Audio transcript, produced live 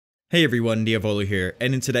Hey everyone, Diavolo here,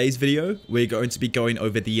 and in today's video, we're going to be going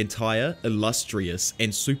over the entire, illustrious,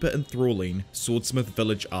 and super enthralling Swordsmith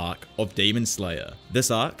Village arc of Demon Slayer.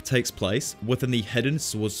 This arc takes place within the hidden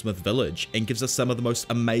Swordsmith Village and gives us some of the most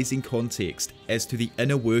amazing context as to the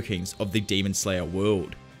inner workings of the Demon Slayer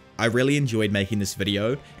world. I really enjoyed making this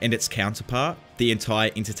video and its counterpart, the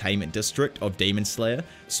entire entertainment district of Demon Slayer,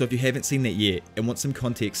 so if you haven't seen that yet and want some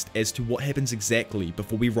context as to what happens exactly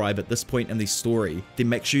before we arrive at this point in the story, then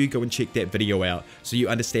make sure you go and check that video out so you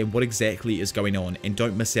understand what exactly is going on and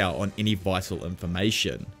don't miss out on any vital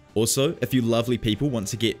information. Also, if you lovely people want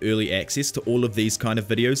to get early access to all of these kind of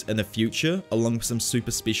videos in the future, along with some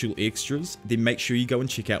super special extras, then make sure you go and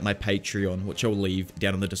check out my Patreon, which I'll leave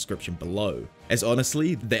down in the description below. As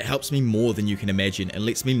honestly, that helps me more than you can imagine and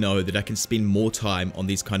lets me know that I can spend more time on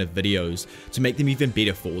these kind of videos to make them even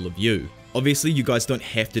better for all of you. Obviously, you guys don't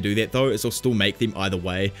have to do that though, as I'll still make them either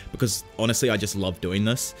way, because honestly, I just love doing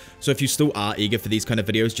this. So if you still are eager for these kind of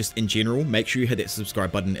videos just in general, make sure you hit that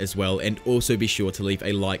subscribe button as well, and also be sure to leave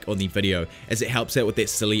a like on the video, as it helps out with that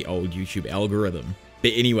silly old YouTube algorithm.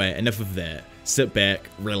 But anyway, enough of that. Sit back,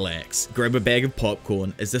 relax, grab a bag of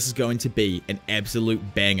popcorn, as this is going to be an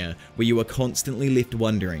absolute banger where you are constantly left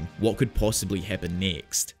wondering what could possibly happen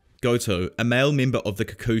next. Goto, a male member of the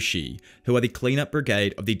Kikuchi, who are the cleanup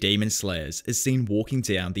brigade of the Demon Slayers, is seen walking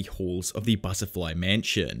down the halls of the Butterfly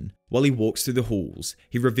Mansion. While he walks through the halls,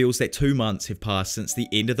 he reveals that 2 months have passed since the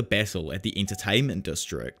end of the battle at the entertainment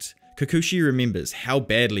district. Kikuchi remembers how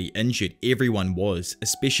badly injured everyone was,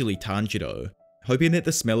 especially Tanjiro. Hoping that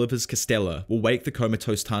the smell of his castella will wake the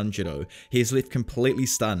comatose Tanjiro, he is left completely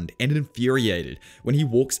stunned and infuriated when he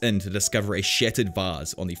walks in to discover a shattered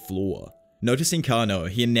vase on the floor. Noticing Kano,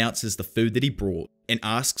 he announces the food that he brought and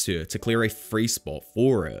asks her to clear a free spot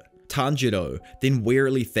for it. Tanjiro then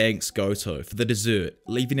wearily thanks Goto for the dessert,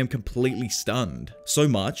 leaving him completely stunned. So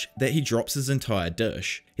much that he drops his entire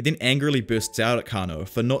dish. He then angrily bursts out at Kano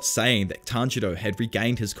for not saying that Tanjiro had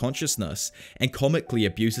regained his consciousness and comically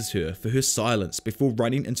abuses her for her silence before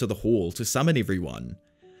running into the hall to summon everyone.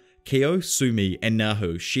 Kyo, Sumi, and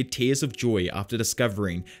Nahu shed tears of joy after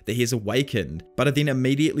discovering that he has awakened, but are then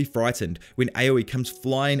immediately frightened when Aoi comes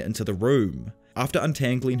flying into the room. After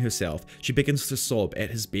untangling herself, she begins to sob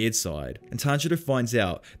at his bedside, and Tanjiro finds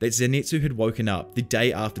out that Zenitsu had woken up the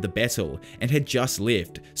day after the battle and had just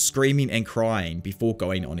left, screaming and crying before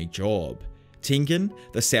going on a job. Tengen,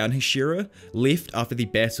 the Sound Hashira, left after the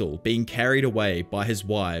battle, being carried away by his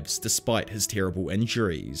wives despite his terrible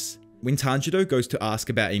injuries. When Tanjiro goes to ask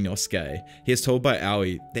about Inosuke, he is told by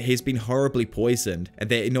Aoi that he has been horribly poisoned and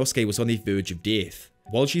that Inosuke was on the verge of death.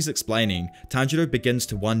 While she's explaining, Tanjiro begins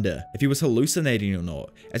to wonder if he was hallucinating or not,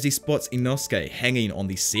 as he spots Inosuke hanging on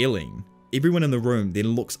the ceiling. Everyone in the room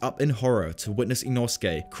then looks up in horror to witness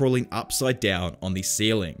Inosuke crawling upside down on the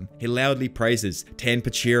ceiling. He loudly praises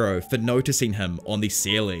Tanpachiro for noticing him on the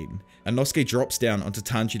ceiling. Inosuke drops down onto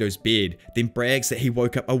Tanjiro's bed, then brags that he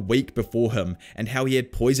woke up a week before him and how he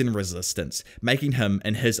had poison resistance, making him,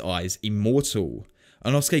 in his eyes, immortal.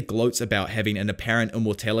 Inosuke gloats about having an apparent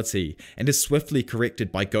immortality and is swiftly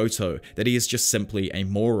corrected by Goto that he is just simply a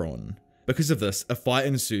moron. Because of this, a fight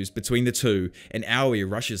ensues between the two and Aoi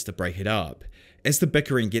rushes to break it up. As the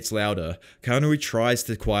bickering gets louder, Kano tries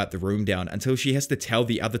to quiet the room down until she has to tell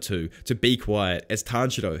the other two to be quiet, as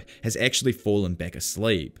Tanjiro has actually fallen back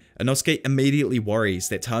asleep. Inosuke immediately worries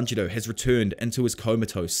that Tanjiro has returned into his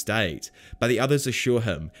comatose state, but the others assure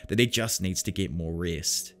him that he just needs to get more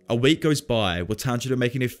rest. A week goes by with Tanjiro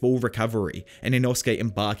making a full recovery and Inosuke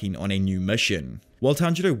embarking on a new mission. While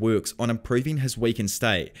Tanjiro works on improving his weakened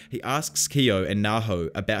state, he asks Kyo and Naho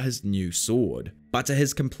about his new sword. But to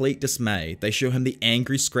his complete dismay, they show him the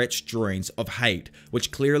angry scratched drawings of hate,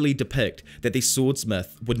 which clearly depict that the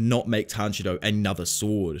swordsmith would not make Tanjiro another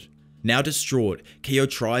sword. Now distraught, Kyo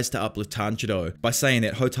tries to uplift Tanjiro by saying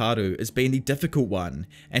that Hotaru is being the difficult one,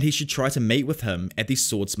 and he should try to meet with him at the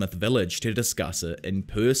Swordsmith village to discuss it in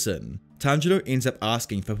person. Tanjiro ends up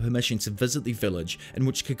asking for permission to visit the village, in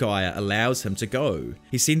which Kagaya allows him to go.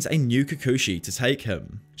 He sends a new Kikuchi to take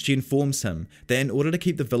him. She informs him that in order to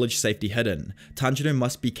keep the village safety hidden, Tanjiro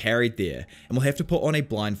must be carried there and will have to put on a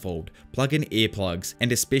blindfold, plug in earplugs,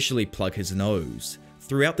 and especially plug his nose.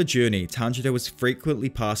 Throughout the journey, Tanjiro is frequently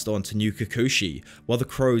passed on to new Kikuchi, while the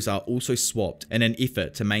crows are also swapped in an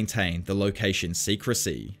effort to maintain the location's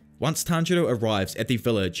secrecy. Once Tanjiro arrives at the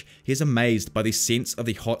village, he is amazed by the sense of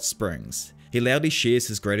the hot springs. He loudly shares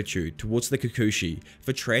his gratitude towards the Kikuchi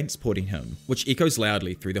for transporting him, which echoes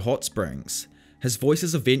loudly through the hot springs. His voice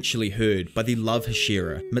is eventually heard by the love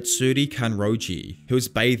Hashira, Mitsuri Kanroji, who is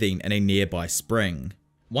bathing in a nearby spring.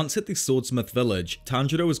 Once at the Swordsmith village,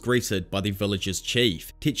 Tanjiro is greeted by the village's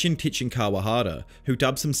chief, Tekken Kawahara, who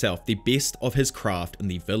dubs himself the best of his craft in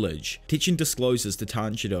the village. Tekken discloses to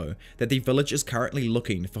Tanjiro that the village is currently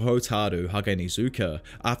looking for Hotaru Hagenezuka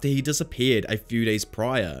after he disappeared a few days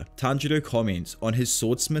prior. Tanjiro comments on his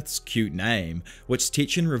swordsmith's cute name, which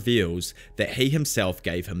Tekken reveals that he himself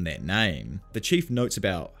gave him that name. The chief notes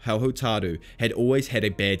about how Hotaru had always had a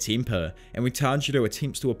bad temper, and when Tanjiro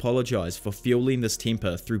attempts to apologize for fueling this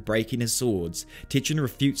temper through breaking his swords, Tekken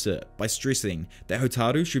refutes it by stressing that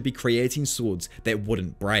Hotaru should be creating swords that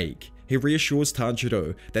wouldn't break. He reassures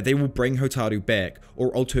Tanjiro that they will bring Hotaru back,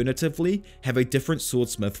 or alternatively, have a different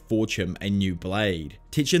swordsmith forge him a new blade.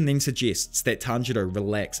 Tekken then suggests that Tanjiro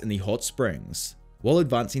relax in the hot springs. While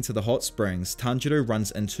advancing to the hot springs, Tanjiro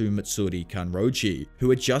runs into Mitsuri Kanroji,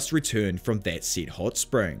 who had just returned from that said hot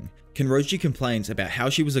spring. Kanroji complains about how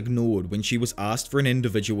she was ignored when she was asked for an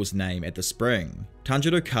individual's name at the spring.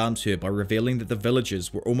 Tanjiro calms her by revealing that the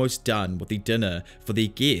villagers were almost done with the dinner for their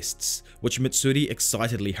guests, which Mitsuri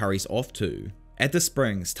excitedly hurries off to. At the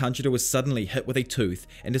springs, Tanjiro is suddenly hit with a tooth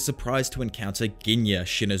and is surprised to encounter Genya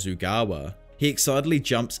Shinazugawa. He excitedly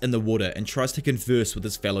jumps in the water and tries to converse with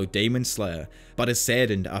his fellow demon slayer, but is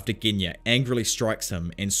saddened after Genya angrily strikes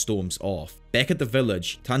him and storms off. Back at the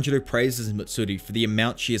village, Tanjiro praises Mitsuri for the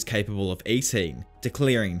amount she is capable of eating,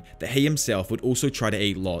 declaring that he himself would also try to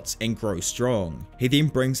eat lots and grow strong. He then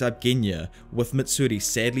brings up Genya, with Mitsuri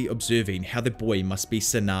sadly observing how the boy must be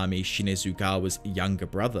Sanami Shinazugawa's younger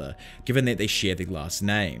brother, given that they share the last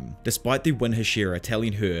name, despite the Win Hashira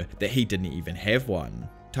telling her that he didn't even have one.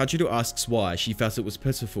 Tanjiro asks why she felt it was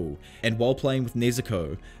pitiful, and while playing with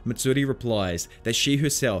Nezuko, Mitsuri replies that she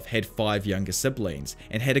herself had 5 younger siblings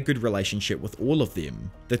and had a good relationship with all of them.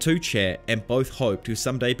 The two chat and both hope to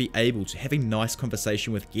someday be able to have a nice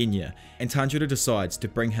conversation with Genya, and Tanjiro decides to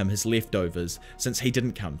bring him his leftovers since he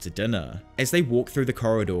didn't come to dinner. As they walk through the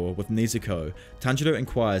corridor with Nezuko, Tanjiro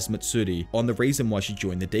inquires Mitsuri on the reason why she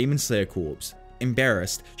joined the Demon Slayer Corps.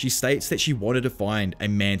 Embarrassed, she states that she wanted to find a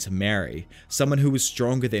man to marry, someone who was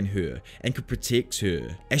stronger than her and could protect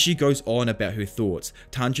her. As she goes on about her thoughts,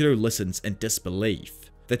 Tanjiro listens in disbelief.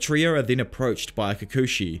 The trio are then approached by a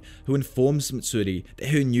Kikuchi, who informs Mitsuri that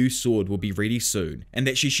her new sword will be ready soon, and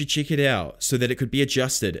that she should check it out so that it could be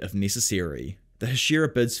adjusted if necessary. The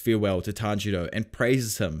Hashira bids farewell to Tanjiro and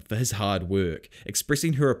praises him for his hard work,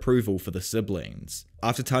 expressing her approval for the siblings.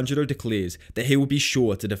 After Tanjiro declares that he will be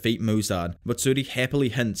sure to defeat Muzan, Mitsuri happily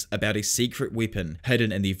hints about a secret weapon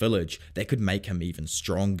hidden in the village that could make him even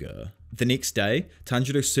stronger. The next day,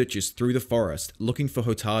 Tanjiro searches through the forest looking for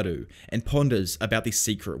Hotaru and ponders about the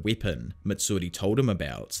secret weapon Mitsuri told him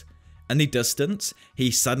about. In the distance,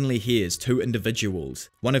 he suddenly hears 2 individuals,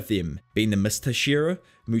 one of them being the Mist Hashira,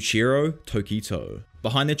 Muichiro Tokito.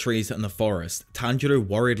 Behind the trees in the forest, Tanjiro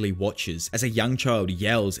worriedly watches as a young child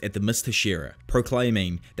yells at the Mist Hashira,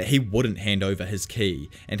 proclaiming that he wouldn't hand over his key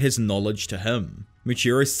and his knowledge to him.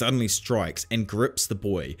 Muichiro suddenly strikes and grips the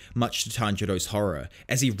boy, much to Tanjiro's horror,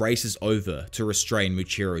 as he races over to restrain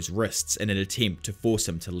Muichiro's wrists in an attempt to force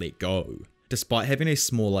him to let go. Despite having a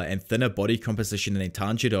smaller and thinner body composition than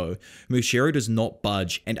Tanjiro, Muichiro does not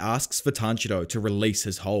budge and asks for Tanjiro to release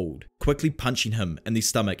his hold, quickly punching him in the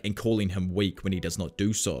stomach and calling him weak when he does not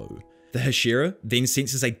do so. The Hashira then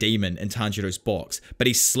senses a demon in Tanjiro's box, but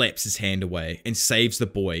he slaps his hand away and saves the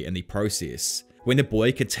boy in the process. When the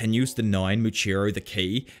boy continues denying Muichiro the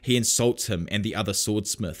key, he insults him and the other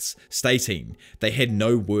swordsmiths, stating they had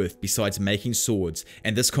no worth besides making swords,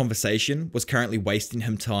 and this conversation was currently wasting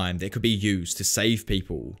him time that could be used to save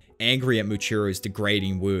people. Angry at Muichiro's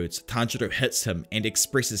degrading words, Tanjiro hits him and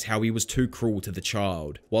expresses how he was too cruel to the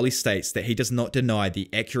child. While he states that he does not deny the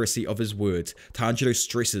accuracy of his words, Tanjiro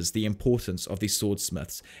stresses the importance of the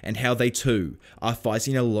swordsmiths and how they too are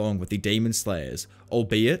fighting along with the demon slayers,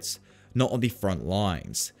 albeit not on the front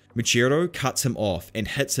lines. Muichiro cuts him off and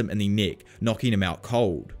hits him in the neck, knocking him out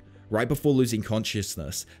cold. Right before losing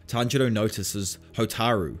consciousness, Tanjiro notices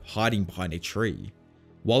Hotaru hiding behind a tree.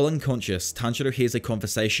 While unconscious, Tanjiro hears a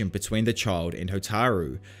conversation between the child and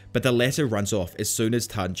Hotaru, but the latter runs off as soon as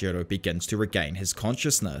Tanjiro begins to regain his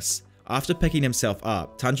consciousness. After picking himself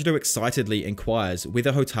up, Tanjiro excitedly inquires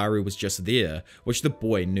whether Hotaru was just there, which the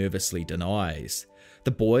boy nervously denies.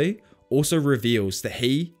 The boy also reveals that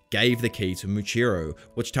he gave the key to Muichiro,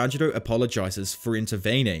 which Tanjiro apologizes for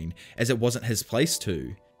intervening, as it wasn't his place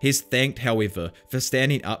to. He is thanked, however, for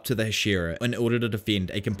standing up to the Hashira in order to defend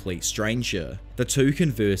a complete stranger. The two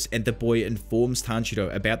converse and the boy informs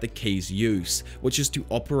Tanjiro about the key's use, which is to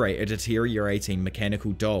operate a deteriorating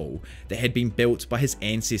mechanical doll that had been built by his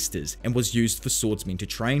ancestors and was used for swordsmen to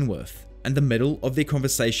train with. In the middle of their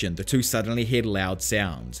conversation, the two suddenly hear loud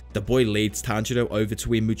sounds. The boy leads Tanjiro over to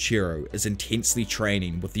where Muichiro is intensely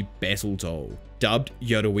training with the battle doll, dubbed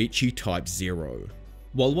Yoruichi Type 0.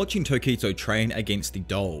 While watching Tokito train against the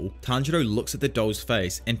doll, Tanjiro looks at the doll's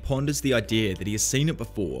face and ponders the idea that he has seen it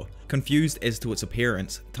before. Confused as to its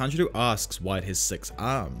appearance, Tanjiro asks why it has 6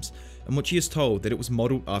 arms, in which he is told that it was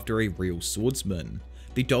modelled after a real swordsman.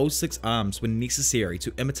 The doll's 6 arms were necessary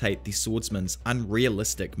to imitate the swordsman's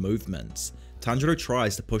unrealistic movements. Tanjiro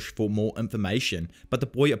tries to push for more information, but the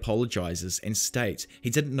boy apologizes and states he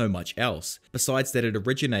didn't know much else, besides that it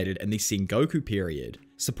originated in the Sengoku period.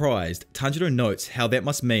 Surprised, Tanjiro notes how that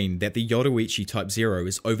must mean that the Yoruichi Type 0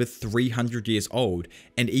 is over 300 years old,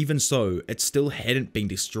 and even so, it still hadn't been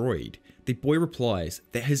destroyed. The boy replies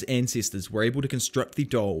that his ancestors were able to construct the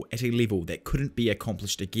doll at a level that couldn't be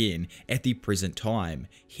accomplished again at the present time,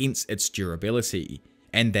 hence its durability,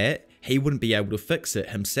 and that he wouldn't be able to fix it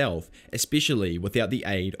himself, especially without the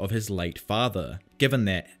aid of his late father, given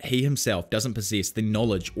that he himself doesn't possess the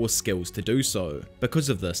knowledge or skills to do so. Because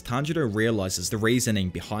of this, Tanjiro realizes the reasoning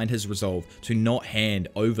behind his resolve to not hand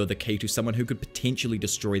over the key to someone who could potentially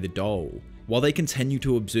destroy the doll. While they continue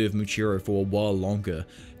to observe Muichiro for a while longer,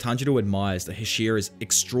 Tanjiro admires Hishiro's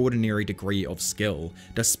extraordinary degree of skill,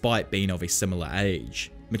 despite being of a similar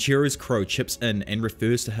age. Muichiro's crow chips in and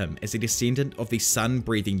refers to him as a descendant of the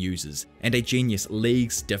sun-breathing users and a genius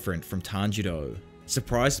leagues different from Tanjiro.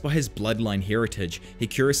 Surprised by his bloodline heritage, he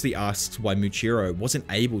curiously asks why Muichiro wasn't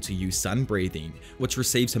able to use sun-breathing, which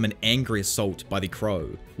receives him an angry assault by the crow.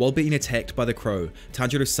 While being attacked by the crow,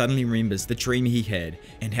 Tanjiro suddenly remembers the dream he had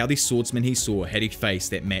and how the swordsman he saw had a face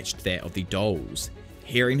that matched that of the doll's.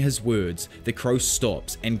 Hearing his words, the crow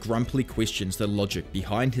stops and grumpily questions the logic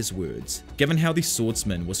behind his words, given how the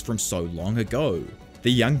swordsman was from so long ago.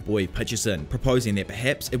 The young boy pitches in, proposing that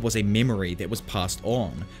perhaps it was a memory that was passed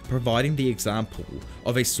on, providing the example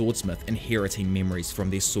of a swordsmith inheriting memories from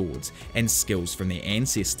their swords and skills from their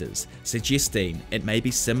ancestors, suggesting it may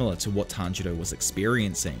be similar to what Tanjiro was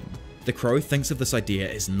experiencing. The crow thinks of this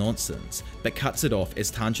idea as nonsense, but cuts it off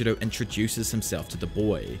as Tanjiro introduces himself to the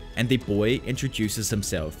boy, and the boy introduces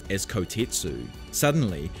himself as Kotetsu.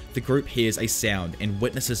 Suddenly, the group hears a sound and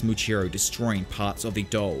witnesses Muichiro destroying parts of the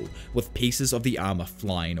doll, with pieces of the armor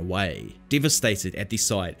flying away. Devastated at the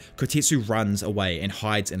sight, Kotetsu runs away and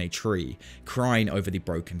hides in a tree, crying over the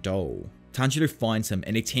broken doll. Tanjiro finds him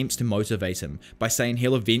and attempts to motivate him by saying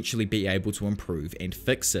he'll eventually be able to improve and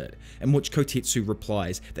fix it, in which Kotetsu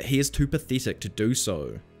replies that he is too pathetic to do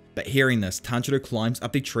so. But hearing this, Tanjiro climbs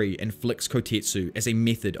up the tree and flicks Kotetsu as a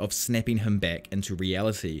method of snapping him back into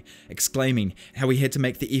reality, exclaiming how he had to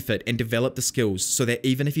make the effort and develop the skills so that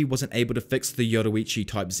even if he wasn't able to fix the Yoruichi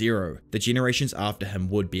Type 0, the generations after him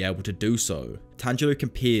would be able to do so. Tanjiro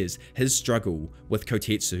compares his struggle with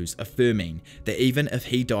Kotetsu's, affirming that even if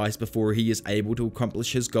he dies before he is able to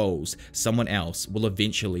accomplish his goals, someone else will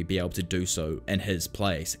eventually be able to do so in his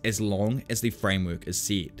place, as long as the framework is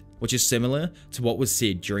set, which is similar to what was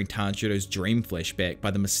said during Tanjiro's dream flashback by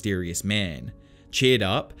the mysterious man. Cheered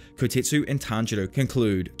up, Kotetsu and Tanjiro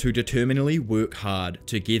conclude to determinedly work hard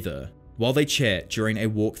together. While they chat during a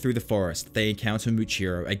walk through the forest, they encounter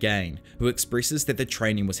Muichiro again, who expresses that the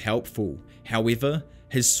training was helpful. However,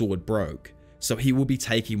 his sword broke, so he will be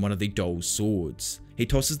taking one of the doll's swords. He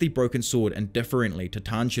tosses the broken sword indifferently to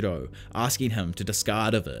Tanjiro, asking him to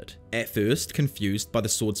discard of it. At first, confused by the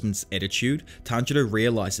swordsman's attitude, Tanjiro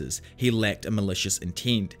realizes he lacked a malicious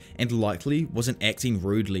intent and likely wasn't acting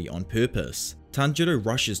rudely on purpose. Tanjiro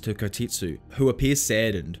rushes to Kotetsu, who appears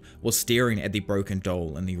saddened while staring at the broken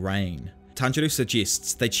doll in the rain. Tanjiro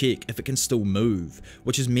suggests they check if it can still move,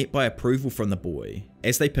 which is met by approval from the boy.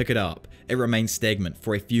 As they pick it up, it remains stagnant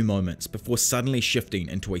for a few moments before suddenly shifting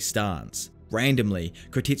into a stance. Randomly,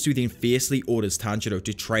 Kotetsu then fiercely orders Tanjiro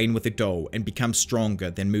to train with the doll and become stronger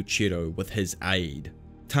than Muichiro with his aid.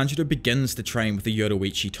 Tanjiro begins to train with the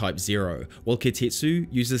Yoruichi Type 0, while Kotetsu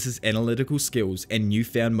uses his analytical skills and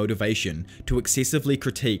newfound motivation to excessively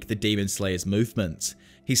critique the Demon Slayer's movements.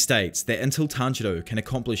 He states that until Tanjiro can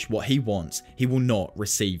accomplish what he wants, he will not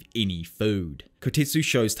receive any food. Kotetsu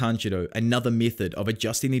shows Tanjiro another method of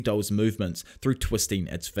adjusting the doll's movements through twisting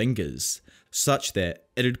its fingers, such that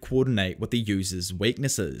it'd coordinate with the user's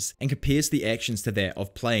weaknesses, and compares the actions to that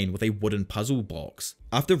of playing with a wooden puzzle box.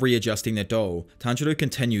 After readjusting the doll, Tanjiro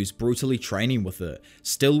continues brutally training with it,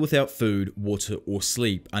 still without food, water, or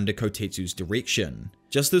sleep under Kotetsu's direction.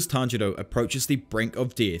 Just as Tanjiro approaches the brink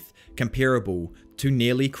of death, comparable to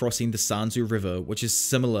nearly crossing the Sanzu River, which is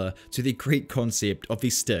similar to the Greek concept of the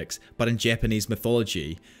Styx but in Japanese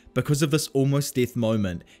mythology, because of this almost death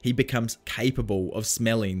moment, he becomes capable of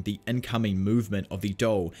smelling the incoming movement of the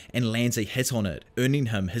doll and lands a hit on it, earning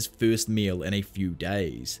him his first meal in a few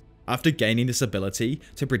days. After gaining this ability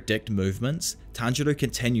to predict movements, Tanjiro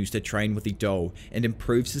continues to train with the doll and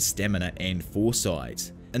improves his stamina and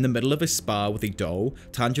foresight. In the middle of a spar with the doll,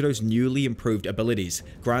 Tanjiro's newly improved abilities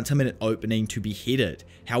grant him an opening to behead it.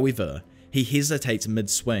 However, he hesitates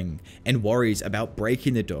mid-swing and worries about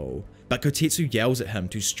breaking the doll, but Kotetsu yells at him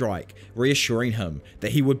to strike, reassuring him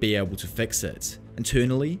that he would be able to fix it.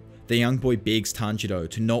 Internally, the young boy begs Tanjiro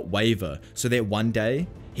to not waver so that one day,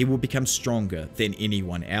 he will become stronger than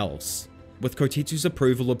anyone else. With Kotetsu's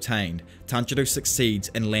approval obtained, Tanjiro succeeds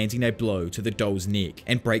in landing a blow to the doll's neck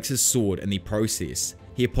and breaks his sword in the process.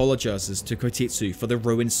 He apologizes to Kotetsu for the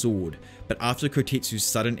ruined sword, but after Kotetsu's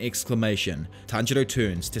sudden exclamation, Tanjiro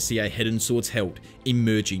turns to see a hidden sword's hilt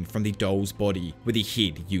emerging from the doll's body where the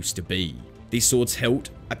head used to be. The sword's hilt,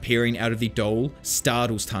 appearing out of the doll,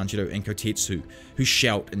 startles Tanjiro and Kotetsu, who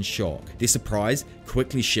shout in shock. Their surprise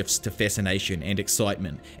quickly shifts to fascination and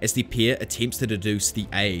excitement as the pair attempts to deduce the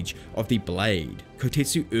age of the blade.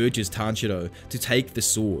 Kotetsu urges Tanjiro to take the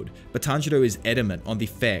sword, but Tanjiro is adamant on the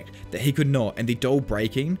fact that he could not, and the doll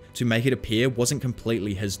breaking to make it appear wasn't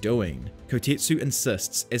completely his doing. Kotetsu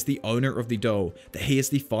insists, as the owner of the doll, that he has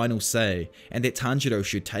the final say and that Tanjiro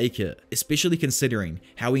should take it, especially considering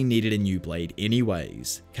how he needed a new blade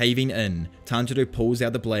anyways. Caving in, Tanjiro pulls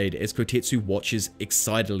out the blade as Kotetsu watches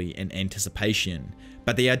excitedly in anticipation,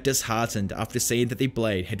 but they are disheartened after seeing that the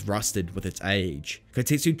blade had rusted with its age.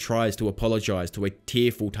 Kotetsu tries to apologize to a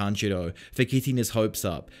tearful Tanjiro for getting his hopes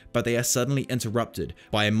up, but they are suddenly interrupted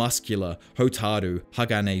by a muscular Hotaru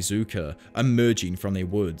Haganezuka emerging from their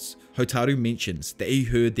woods. Hotaru mentions that he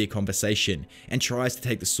heard their conversation and tries to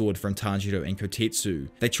take the sword from Tanjiro and Kotetsu.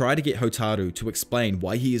 They try to get Hotaru to explain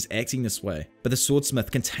why he is acting this way, but the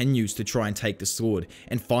swordsmith continues to try and take the sword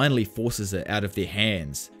and finally forces it out of their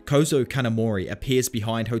hands. Kozo Kanamori appears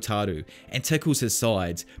behind Hotaru and tickles his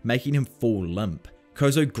sides, making him fall limp.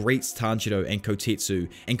 Kozo greets Tanjiro and Kotetsu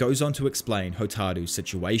and goes on to explain Hotaru's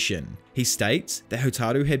situation. He states that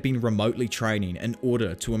Hotaru had been remotely training in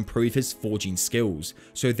order to improve his forging skills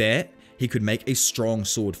so that he could make a strong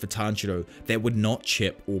sword for Tanjiro that would not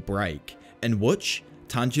chip or break, in which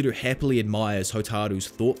Tanjiro happily admires Hotaru's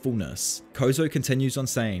thoughtfulness. Kozo continues on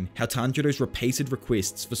saying how Tanjiro's repeated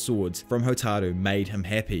requests for swords from Hotaru made him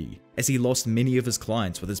happy, as he lost many of his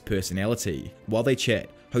clients with his personality. While they chat,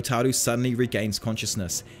 Hotaru suddenly regains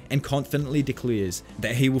consciousness and confidently declares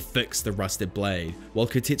that he will fix the rusted blade, while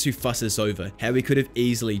Kotetsu fusses over how he could have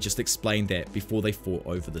easily just explained that before they fought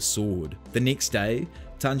over the sword. The next day,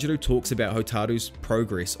 Tanjiro talks about Hotaru's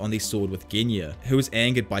progress on the sword with Genya, who is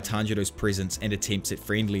angered by Tanjiro's presence and attempts at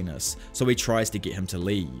friendliness, so he tries to get him to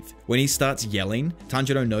leave. When he starts yelling,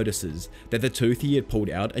 Tanjiro notices that the tooth he had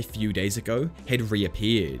pulled out a few days ago had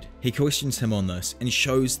reappeared. He questions him on this and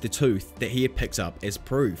shows the tooth that he had picked up as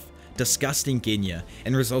proof, disgusting Genya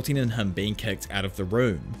and resulting in him being kicked out of the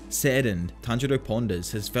room. Saddened, Tanjiro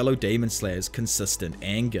ponders his fellow demon slayer's consistent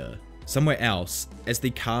anger. Somewhere else, as the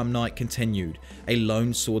calm night continued, a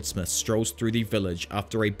lone swordsmith strolls through the village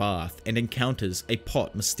after a bath and encounters a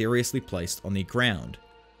pot mysteriously placed on the ground.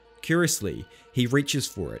 Curiously, he reaches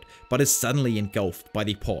for it, but is suddenly engulfed by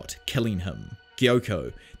the pot, killing him.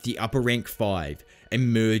 Gyoko, the upper rank 5,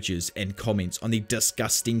 emerges and comments on the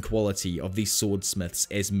disgusting quality of the swordsmiths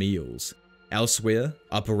as meals. Elsewhere,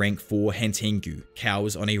 upper rank 4 Hantengu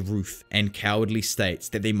cowers on a roof and cowardly states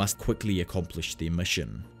that they must quickly accomplish their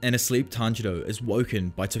mission. In a sleep, Tanjiro is woken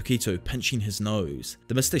by Tokito pinching his nose.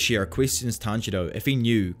 The Mr. Shira questions Tanjiro if he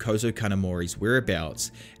knew Kozo Kanamori's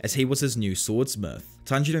whereabouts, as he was his new swordsmith.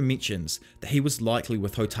 Tanjiro mentions that he was likely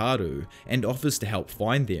with Hotaru and offers to help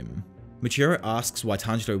find them. Michiro asks why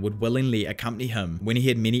Tanjiro would willingly accompany him when he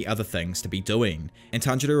had many other things to be doing, and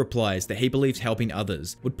Tanjiro replies that he believes helping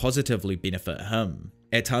others would positively benefit him.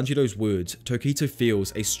 At Tanjiro's words, Tokito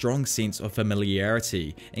feels a strong sense of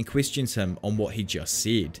familiarity and questions him on what he just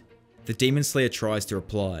said. The Demon Slayer tries to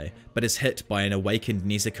reply, but is hit by an awakened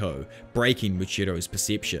Nezuko, breaking Michiro's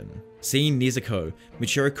perception. Seeing Nezuko,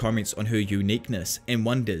 Michiro comments on her uniqueness and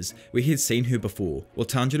wonders where he had seen her before, while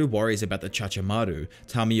Tanjiro worries about the Chachamaru,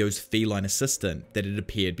 Tamio's feline assistant that had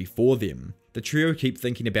appeared before them. The trio keep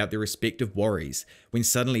thinking about their respective worries, when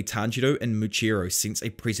suddenly Tanjiro and Michiro sense a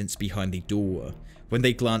presence behind the door. When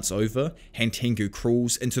they glance over, Hantengu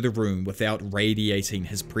crawls into the room without radiating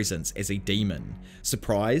his presence as a demon.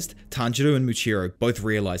 Surprised, Tanjiro and Michiro both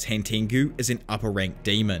realize Hantengu is an upper rank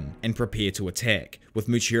demon and prepare to attack, with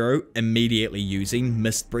Michiro immediately using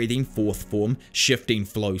mist-breathing 4th form Shifting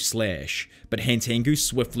Flow Slash, but Hantengu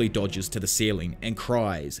swiftly dodges to the ceiling and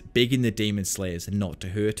cries, begging the demon slayers not to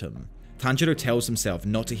hurt him. Tanjiro tells himself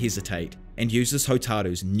not to hesitate and uses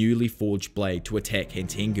Hotaru's newly forged blade to attack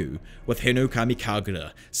Hantengu with Hinokami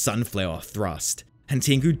Kagura Sunflower Thrust.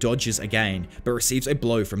 Hantengu dodges again, but receives a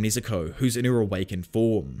blow from Nezuko, who's in her awakened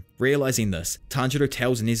form. Realizing this, Tanjiro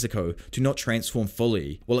tells Nezuko to not transform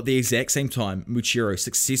fully, while at the exact same time, Muchiro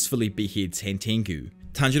successfully beheads Hantengu.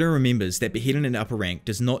 Tanjiro remembers that beheading an upper rank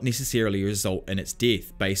does not necessarily result in its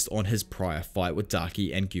death based on his prior fight with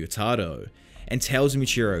Daki and Gyutaro, and tells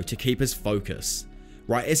Muchiro to keep his focus.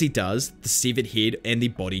 Right as he does, the severed head and the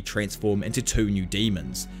body transform into two new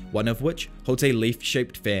demons, one of which holds a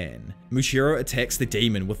leaf-shaped fan. Muchiro attacks the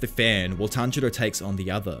demon with the fan while Tanjiro takes on the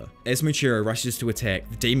other. As Muchiro rushes to attack,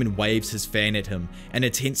 the demon waves his fan at him and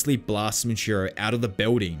intensely blasts Muchiro out of the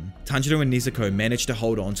building. Tanjiro and Nezuko manage to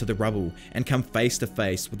hold on to the rubble and come face to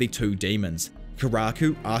face with the two demons.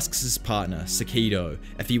 Karaku asks his partner, Sakido,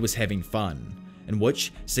 if he was having fun, in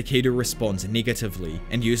which Sakido responds negatively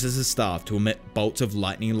and uses his staff to emit bolts of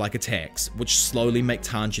lightning-like attacks, which slowly make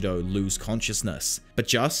Tanjiro lose consciousness. But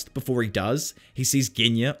just before he does, he sees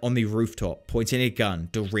Genya on the rooftop pointing a gun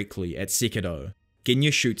directly at Sakido.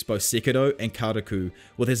 Genya shoots both Sakido and Karaku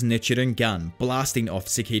with his Nichiren gun, blasting off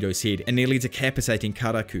Sakido's head and nearly decapitating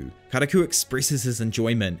Karaku. Karaku expresses his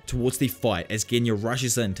enjoyment towards the fight as Genya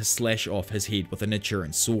rushes in to slash off his head with a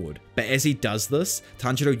Nichiren sword. But as he does this,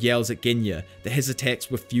 Tanjiro yells at Genya that his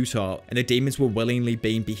attacks were futile and the demons were willingly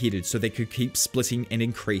being beheaded so they could keep splitting and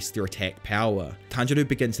increase their attack power. Tanjiro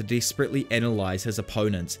begins to desperately analyze his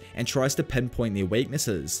opponents and tries to pinpoint their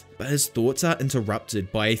weaknesses, but his thoughts are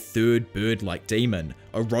interrupted by a third bird-like demon,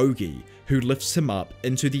 Orogi, who lifts him up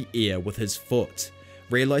into the air with his foot.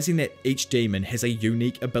 Realizing that each demon has a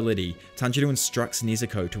unique ability, Tanjiro instructs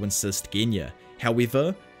Nezuko to assist Genya.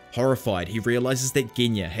 However, horrified, he realizes that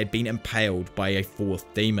Genya had been impaled by a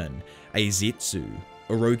fourth demon, a Zetsu.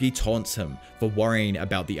 Orogi taunts him for worrying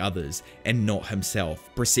about the others and not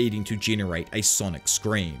himself, proceeding to generate a sonic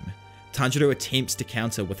scream. Tanjiro attempts to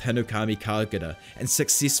counter with Hinokami Kagura and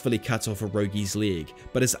successfully cuts off Orogi's leg,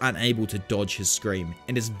 but is unable to dodge his scream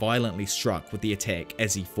and is violently struck with the attack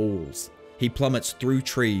as he falls. He plummets through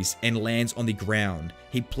trees and lands on the ground.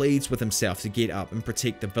 He pleads with himself to get up and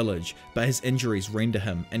protect the village, but his injuries render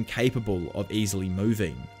him incapable of easily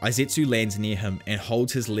moving. Aizetsu lands near him and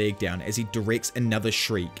holds his leg down as he directs another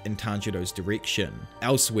shriek in Tanjiro's direction.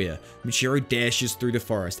 Elsewhere, Muchiro dashes through the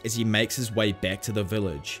forest as he makes his way back to the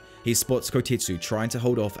village. He spots Kotetsu trying to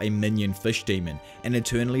hold off a minion fish demon and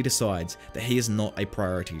internally decides that he is not a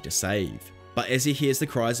priority to save. But as he hears the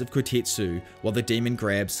cries of Kotetsu while the demon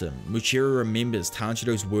grabs him, Muchiro remembers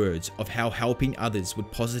Tanjiro's words of how helping others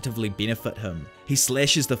would positively benefit him. He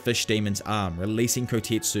slashes the fish demon's arm, releasing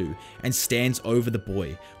Kotetsu, and stands over the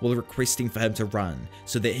boy while requesting for him to run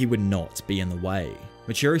so that he would not be in the way.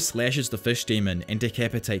 Muchiro slashes the fish demon and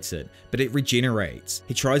decapitates it, but it regenerates.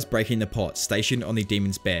 He tries breaking the pot stationed on the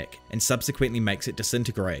demon's back and subsequently makes it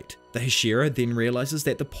disintegrate. The Hashira then realizes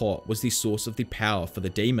that the pot was the source of the power for the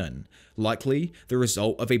demon, likely the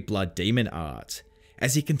result of a blood demon art.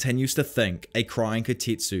 As he continues to think, a crying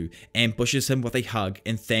Kotetsu ambushes him with a hug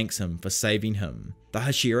and thanks him for saving him. The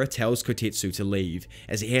Hashira tells Kotetsu to leave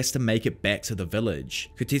as he has to make it back to the village.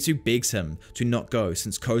 Kotetsu begs him to not go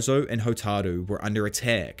since Kozo and Hotaru were under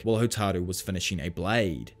attack while Hotaru was finishing a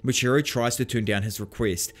blade. Muchiro tries to turn down his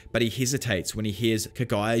request, but he hesitates when he hears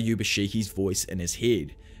Kagaya Yubashiki's voice in his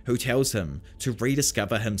head, who tells him to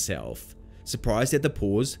rediscover himself. Surprised at the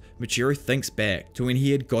pause, Muchiro thinks back to when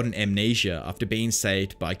he had gotten amnesia after being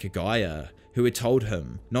saved by Kagaya, who had told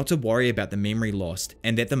him not to worry about the memory lost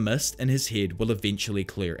and that the mist in his head will eventually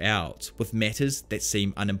clear out, with matters that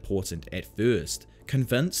seem unimportant at first.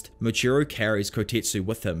 Convinced, Muchiro carries Kotetsu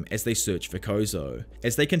with him as they search for Kozo.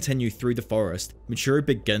 As they continue through the forest, Muchiro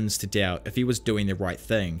begins to doubt if he was doing the right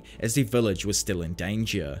thing, as the village was still in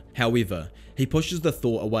danger. However, he pushes the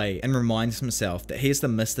thought away and reminds himself that he is the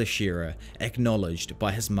Mr. Shira, acknowledged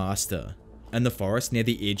by his master. In the forest near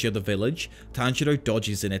the edge of the village, Tanjiro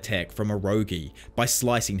dodges an attack from Orogi by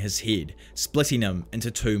slicing his head, splitting him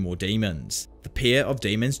into two more demons. The pair of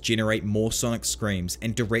demons generate more sonic screams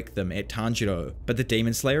and direct them at Tanjiro, but the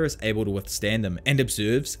Demon Slayer is able to withstand them and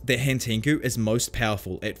observes that Hantengu is most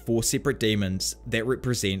powerful at 4 separate demons that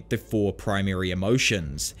represent the 4 primary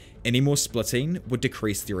emotions. Any more splitting would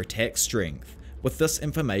decrease their attack strength. With this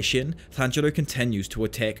information, Tanjiro continues to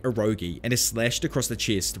attack Orogi and is slashed across the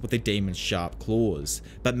chest with the demon's sharp claws,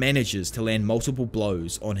 but manages to land multiple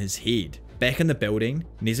blows on his head. Back in the building,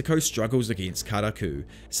 Nezuko struggles against Karaku.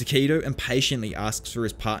 Sakido impatiently asks for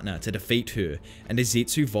his partner to defeat her, and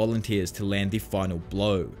Zetsu volunteers to land the final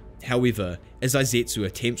blow. However, as Aizetsu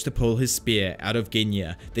attempts to pull his spear out of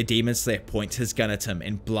Genya, the Demon Slayer points his gun at him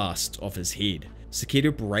and blasts off his head.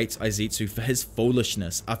 Sakido berates Aizetsu for his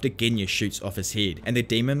foolishness after Genya shoots off his head, and the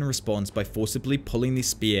demon responds by forcibly pulling the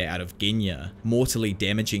spear out of Genya, mortally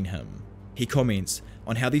damaging him. He comments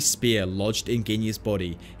on how the spear lodged in Genya's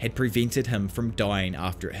body had prevented him from dying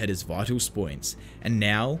after it hit his vital points, and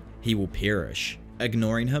now he will perish.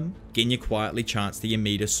 Ignoring him, Genya quietly chants the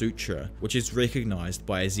Amida Sutra, which is recognized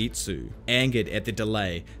by Aizetsu. Angered at the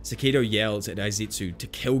delay, Sakido yells at Aizetsu to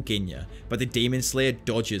kill Genya, but the Demon Slayer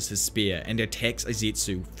dodges his spear and attacks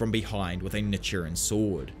Aizetsu from behind with a Nichiren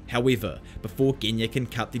sword. However, before Genya can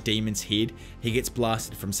cut the demon's head, he gets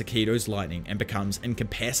blasted from Sakido's lightning and becomes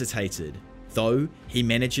incapacitated. Though, he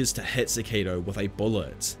manages to hit Sakido with a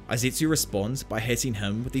bullet. Aizetsu responds by hitting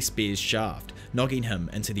him with the spear's shaft, knocking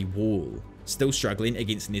him into the wall. Still struggling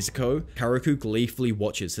against Nezuko, Karoku gleefully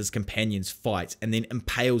watches his companions fight and then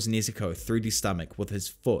impales Nezuko through the stomach with his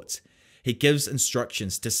foot. He gives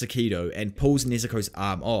instructions to Sakido and pulls Nezuko's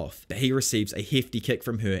arm off, but he receives a hefty kick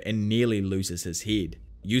from her and nearly loses his head.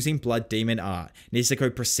 Using Blood Demon art,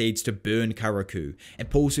 Nezuko proceeds to burn Karoku and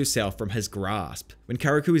pulls herself from his grasp. When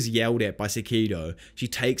Karoku is yelled at by Sakido, she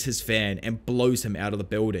takes his fan and blows him out of the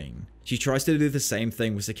building. She tries to do the same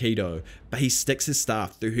thing with Sakido, but he sticks his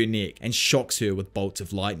staff through her neck and shocks her with bolts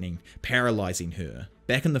of lightning, paralyzing her.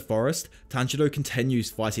 Back in the forest, Tanjiro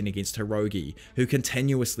continues fighting against Hirogi, who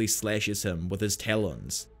continuously slashes him with his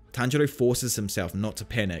talons. Tanjiro forces himself not to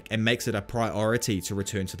panic and makes it a priority to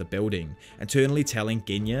return to the building, internally telling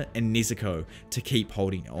Genya and Nezuko to keep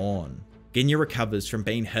holding on. Genya recovers from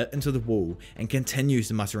being hit into the wall and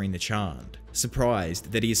continues muttering the chant.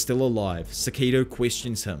 Surprised that he is still alive, Sakido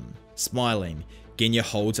questions him. Smiling, Genya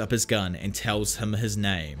holds up his gun and tells him his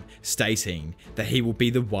name, stating that he will be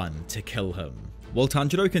the one to kill him. While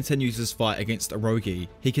Tanjiro continues his fight against Hirogi,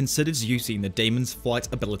 he considers using the demon's flight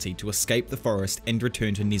ability to escape the forest and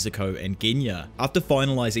return to Nezuko and Genya. After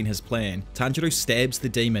finalizing his plan, Tanjiro stabs the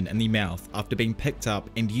demon in the mouth after being picked up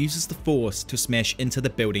and uses the force to smash into the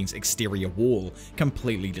building's exterior wall,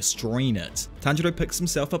 completely destroying it. Tanjiro picks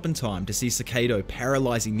himself up in time to see Sakido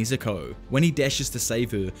paralyzing Nezuko. When he dashes to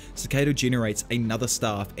save her, Sakido generates another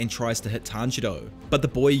staff and tries to hit Tanjiro, but the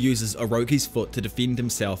boy uses Hirogi's foot to defend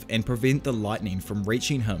himself and prevent the lightning from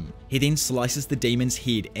reaching him. He then slices the demon's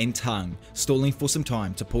head and tongue, stalling for some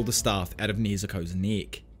time to pull the staff out of Nezuko's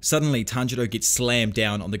neck. Suddenly, Tanjiro gets slammed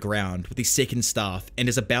down on the ground with the second staff and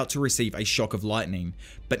is about to receive a shock of lightning,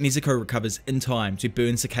 but Nezuko recovers in time to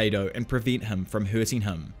burn Sakido and prevent him from hurting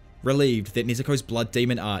him. Relieved that Nezuko's Blood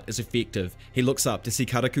Demon art is effective, he looks up to see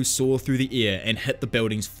Karoku soar through the air and hit the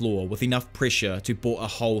building's floor with enough pressure to bore a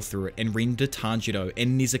hole through it and render Tanjiro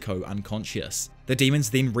and Nezuko unconscious. The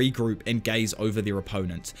demons then regroup and gaze over their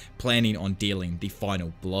opponent, planning on dealing the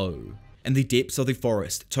final blow. In the depths of the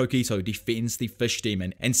forest, Tokito defends the fish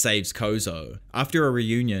demon and saves Kozo. After a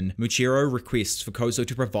reunion, Muchiro requests for Kozo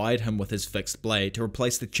to provide him with his fixed blade to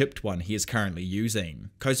replace the chipped one he is currently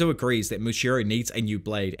using. Kozo agrees that Muchiro needs a new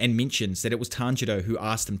blade and mentions that it was Tanjiro who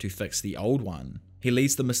asked him to fix the old one. He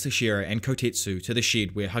leads the Mistashira and Kotetsu to the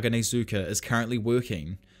shed where Haganezuka is currently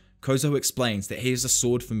working. Kozo explains that he has a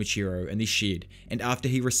sword for Muchiro in the shed, and after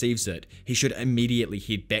he receives it, he should immediately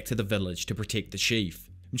head back to the village to protect the chief.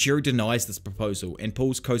 Muchiro denies this proposal and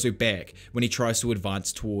pulls Kozo back when he tries to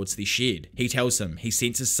advance towards the shed. He tells him he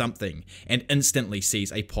senses something and instantly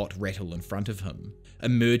sees a pot rattle in front of him.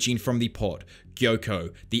 Emerging from the pot,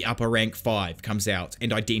 Gyoko, the upper rank 5, comes out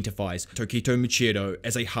and identifies Tokito Muchiro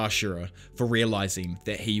as a Hashira for realizing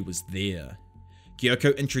that he was there.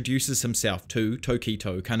 Gyoko introduces himself to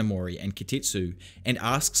Tokito, Kanamori, and Kitetsu and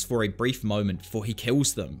asks for a brief moment before he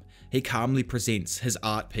kills them. He calmly presents his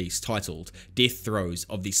art piece titled Death Throes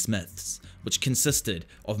of the Smiths, which consisted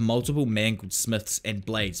of multiple mangled smiths and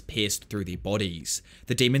blades pierced through their bodies.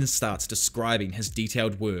 The demon starts describing his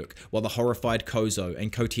detailed work while the horrified Kozo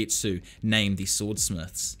and Kotetsu name the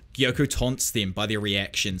swordsmiths. Gyoko taunts them by their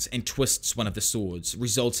reactions and twists one of the swords,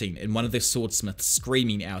 resulting in one of the swordsmiths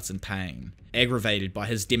screaming out in pain. Aggravated by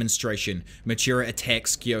his demonstration, Muchiro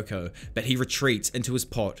attacks Gyoko, but he retreats into his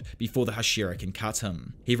pot before the Hashira can cut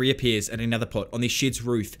him. He reappears at another pot on the shed's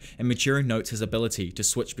roof, and Muchiro notes his ability to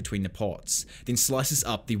switch between the pots, then slices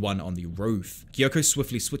up the one on the roof. Gyoko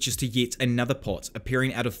swiftly switches to yet another pot,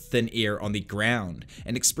 appearing out of thin air on the ground,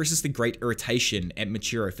 and expresses the great irritation at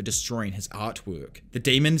Muchiro for destroying his artwork. The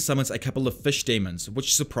demon summons a couple of fish demons,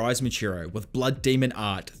 which surprise Michiru with Blood Demon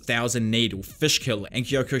Art, Thousand Needle, Fish Kill, and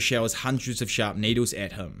Gyoko showers hundreds of sharp needles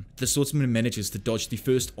at him. The swordsman manages to dodge the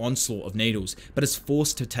first onslaught of needles, but is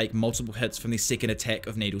forced to take multiple hits from the second attack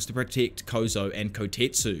of needles to protect Kozo and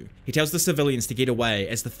Kotetsu. He tells the civilians to get away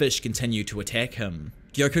as the fish continue to attack him.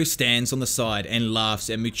 Gyoko stands on the side and laughs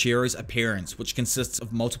at Michiru's appearance, which consists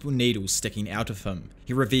of multiple needles sticking out of him.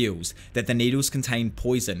 He reveals that the needles contain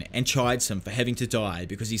poison and chides him for having to die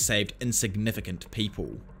because he saved insignificant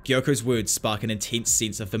people. Gyoko's words spark an intense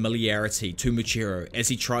sense of familiarity to Michiru as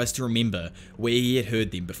he tries to remember where he had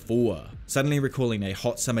heard them before, suddenly recalling a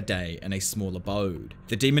hot summer day in a small abode.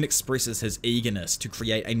 The demon expresses his eagerness to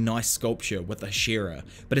create a nice sculpture with a Hashira,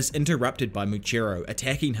 but is interrupted by Michiru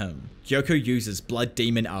attacking him. Gyoko uses Blood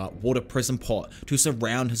Demon Art Water Prison Pot to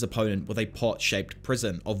surround his opponent with a pot-shaped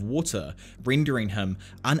prison of water, rendering him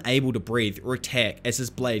unable to breathe or attack as his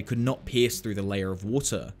blade could not pierce through the layer of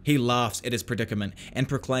water. He laughs at his predicament and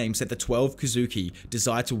proclaims that the 12 Kuzuki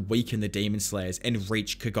desire to weaken the Demon Slayers and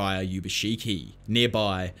reach Kagaya Yubashiki.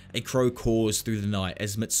 Nearby, a crow caws through the night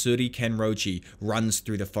as Mitsuri Kanroji runs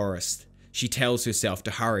through the forest. She tells herself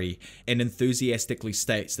to hurry and enthusiastically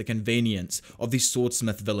states the convenience of the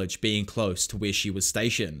Swordsmith village being close to where she was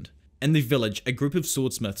stationed. In the village, a group of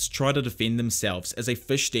swordsmiths try to defend themselves as a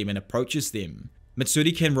fish demon approaches them.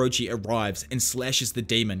 Mitsuri Kanroji arrives and slashes the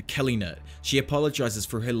demon, killing it. She apologizes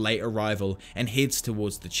for her late arrival and heads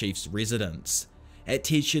towards the chief's residence. At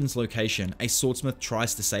Teichin's location, a swordsmith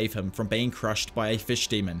tries to save him from being crushed by a fish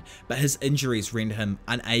demon, but his injuries render him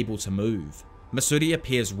unable to move. Mitsuri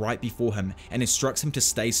appears right before him and instructs him to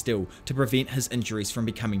stay still to prevent his injuries from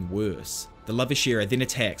becoming worse. The Love Hashira then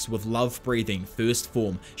attacks with love-breathing first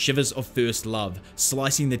form, Shivers of First Love,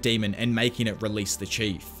 slicing the demon and making it release the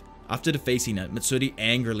chief. After defeating it, Mitsuri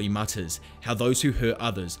angrily mutters how those who hurt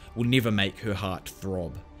others will never make her heart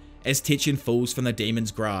throb. As Teichin falls from the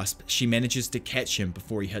demon's grasp, she manages to catch him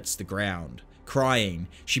before he hits the ground. Crying,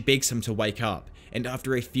 she begs him to wake up, and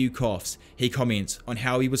after a few coughs, he comments on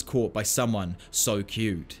how he was caught by someone so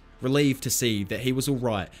cute. Relieved to see that he was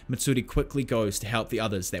alright, Mitsuri quickly goes to help the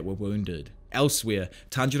others that were wounded. Elsewhere,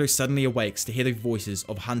 Tanjiro suddenly awakes to hear the voices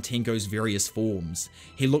of Huntengo's various forms.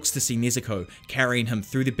 He looks to see Nezuko carrying him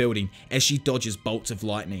through the building as she dodges bolts of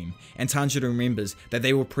lightning, and Tanjiro remembers that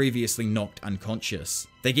they were previously knocked unconscious.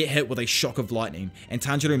 They get hit with a shock of lightning, and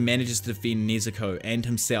Tanjiro manages to defend Nezuko and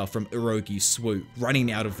himself from Urogi's swoop,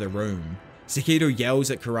 running out of the room. Sekido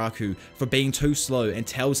yells at Karaku for being too slow and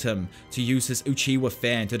tells him to use his Uchiwa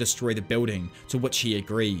fan to destroy the building, to which he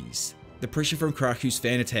agrees. The pressure from Karaku's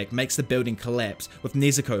fan attack makes the building collapse, with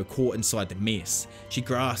Nezuko caught inside the mess. She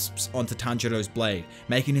grasps onto Tanjiro's blade,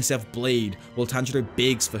 making herself bleed, while Tanjiro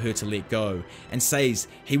begs for her to let go, and says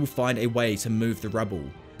he will find a way to move the rubble.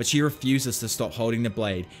 But she refuses to stop holding the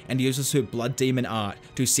blade, and uses her Blood Demon Art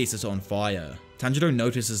to set it on fire. Tanjiro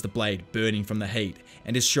notices the blade burning from the heat,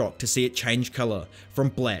 and is shocked to see it change colour from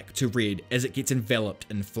black to red as it gets enveloped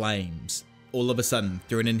in flames. All of a sudden,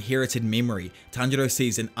 through an inherited memory, Tanjiro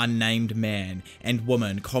sees an unnamed man and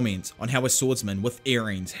woman comment on how a swordsman with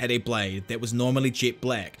earrings had a blade that was normally jet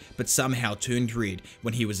black but somehow turned red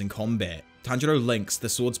when he was in combat. Tanjiro links the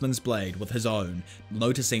swordsman's blade with his own,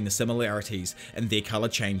 noticing the similarities in their colour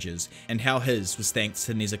changes and how his was thanks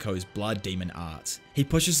to Nezuko's Blood Demon Art. He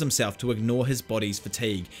pushes himself to ignore his body's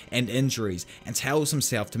fatigue and injuries and tells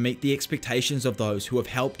himself to meet the expectations of those who have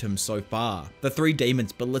helped him so far. The three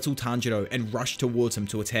demons belittle Tanjiro and rush towards him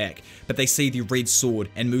to attack, but they see the red sword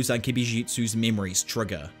and Muzan Kibijitsu's memories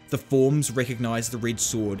trigger. The forms recognize the red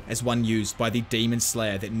sword as one used by the demon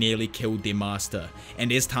slayer that nearly killed their master,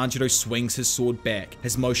 and as Tanjiro swings his sword back,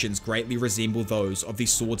 his motions greatly resemble those of the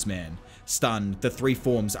swordsman. Stunned, the three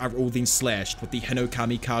forms are all then slashed with the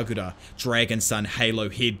Hinokami Kagura Dragon Sun Halo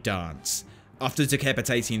head dance. After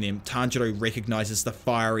decapitating them, Tanjiro recognizes the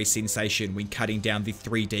fiery sensation when cutting down the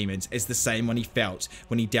three demons as the same one he felt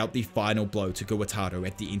when he dealt the final blow to Guwataro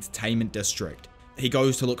at the entertainment district. He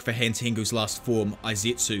goes to look for Hantengo's last form,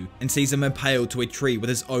 Aizetsu, and sees him impaled to a tree with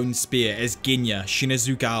his own spear as Genya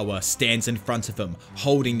Shinazugawa stands in front of him,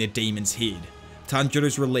 holding the demon's head.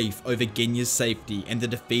 Tanjiro's relief over Genya's safety and the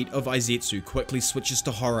defeat of Aizetsu quickly switches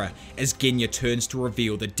to horror as Genya turns to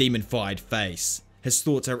reveal the demonified face. His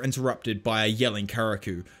thoughts are interrupted by a yelling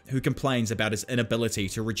Karaku, who complains about his inability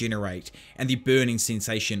to regenerate and the burning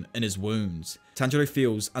sensation in his wounds. Tanjiro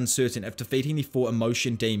feels uncertain if defeating the 4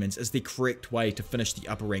 emotion demons is the correct way to finish the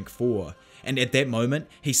upper rank 4, and at that moment,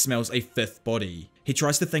 he smells a 5th body. He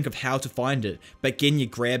tries to think of how to find it, but Genya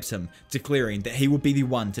grabs him, declaring that he will be the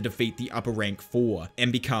one to defeat the upper rank 4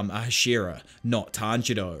 and become a Hashira, not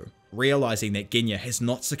Tanjiro. Realizing that Genya has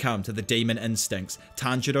not succumbed to the demon instincts,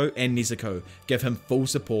 Tanjiro and Nezuko give him full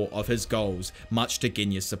support of his goals, much to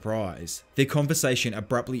Genya's surprise. Their conversation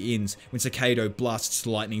abruptly ends when Sakado blasts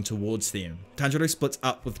lightning towards them. Tanjiro splits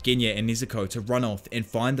up with Genya and Nezuko to run off and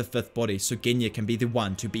find the fifth body so Genya can be the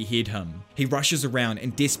one to behead him. He rushes around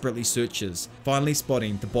and desperately searches, finally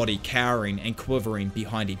spotting the body cowering and quivering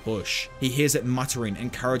behind a bush. He hears it muttering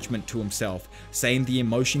encouragement to himself, saying the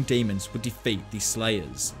emotion demons would defeat the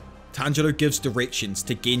Slayers. Tanjiro gives directions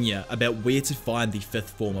to Genya about where to find the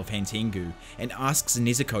fifth form of Hantengu and asks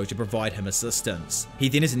Nezuko to provide him assistance. He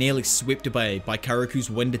then is nearly swept away by Karuku's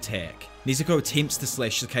wind attack. Nezuko attempts to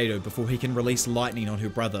slash Sakado before he can release lightning on her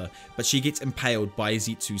brother, but she gets impaled by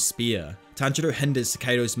Izetsu's spear. Tanjiro hinders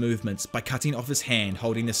Sakado's movements by cutting off his hand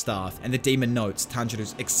holding the staff, and the demon notes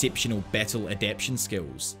Tanjiro's exceptional battle adaptation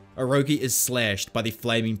skills. Orogi is slashed by the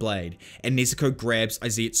flaming blade, and Nezuko grabs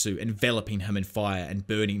Izetsu, enveloping him in fire and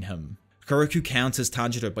burning him. Karuku counters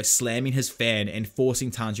Tanjiro by slamming his fan and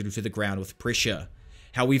forcing Tanjiro to the ground with pressure.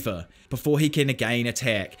 However, before he can again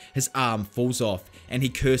attack, his arm falls off and he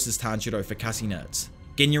curses Tanjiro for cutting it.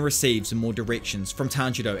 Genya receives more directions from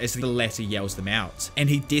Tanjiro as the latter yells them out, and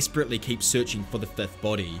he desperately keeps searching for the fifth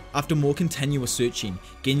body. After more continuous searching,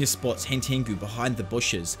 Genya spots Hantengu behind the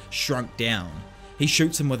bushes, shrunk down. He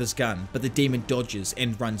shoots him with his gun, but the demon dodges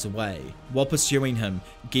and runs away. While pursuing him,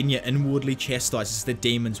 Genya inwardly chastises the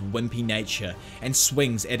demon's wimpy nature and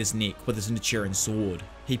swings at his neck with his Nichiren sword.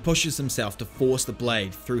 He pushes himself to force the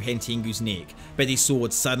blade through Hantengu's neck, but the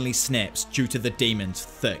sword suddenly snaps due to the demon's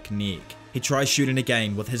thick neck. He tries shooting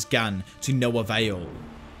again with his gun to no avail.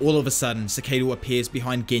 All of a sudden, Sakado appears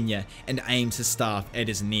behind Genya and aims his staff at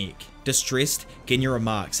his neck. Distressed, Genya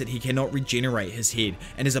remarks that he cannot regenerate his head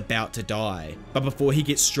and is about to die. But before he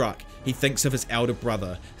gets struck, he thinks of his elder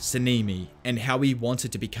brother, Sanemi, and how he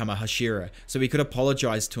wanted to become a Hashira so he could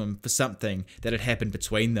apologize to him for something that had happened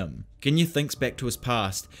between them. Genya thinks back to his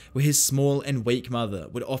past, where his small and weak mother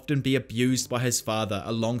would often be abused by his father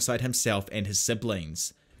alongside himself and his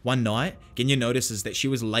siblings. One night, Genya notices that she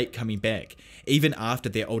was late coming back, even after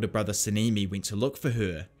their older brother Sanemi went to look for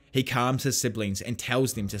her. He calms his siblings and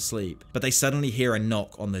tells them to sleep, but they suddenly hear a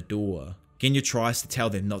knock on the door. Genya tries to tell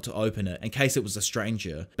them not to open it in case it was a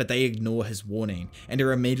stranger, but they ignore his warning and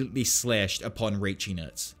are immediately slashed upon reaching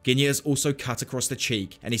it. Genya is also cut across the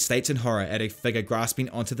cheek, and he states in horror at a figure grasping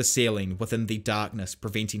onto the ceiling within the darkness,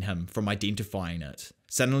 preventing him from identifying it.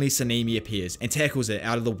 Suddenly Sanemi appears and tackles it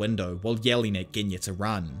out of the window while yelling at Genya to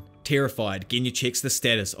run. Terrified, Genya checks the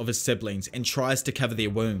status of his siblings and tries to cover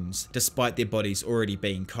their wounds, despite their bodies already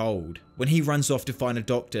being cold. When he runs off to find a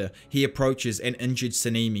doctor, he approaches an injured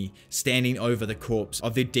Sanemi, standing over the corpse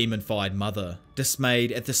of their demonified mother.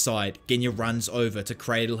 Dismayed at the sight, Genya runs over to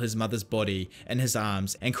cradle his mother's body in his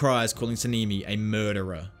arms and cries, calling Sanemi a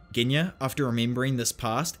murderer. Genya, after remembering this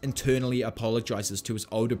past, internally apologizes to his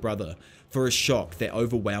older brother for a shock that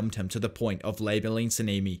overwhelmed him to the point of labeling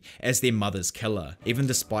Sanemi as their mother's killer, even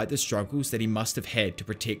despite the struggles that he must have had to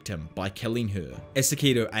protect him by killing her. As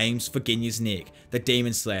Sakado aims for Genya's neck, the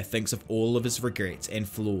Demon Slayer thinks of all of his regrets and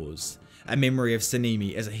flaws. A memory of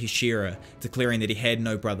Sanemi as a Hashira, declaring that he had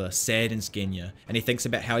no brother, saddens Genya, and he thinks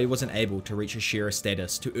about how he wasn't able to reach Hashira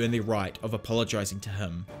status to earn the right of apologizing to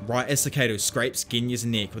him. Right as Sakado scrapes Genya's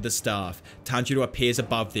neck with his staff, Tanjiro appears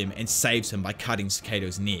above them and saves him by cutting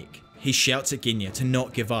Sakado's neck. He shouts at Genya to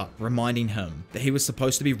not give up, reminding him that he was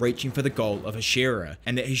supposed to be reaching for the goal of Hashira,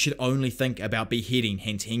 and that he should only think about beheading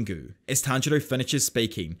Hantengu. As Tanjiro finishes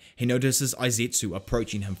speaking, he notices Izetsu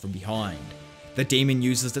approaching him from behind. The demon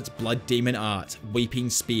uses its blood demon art, Weeping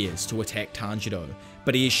Spears, to attack Tanjiro,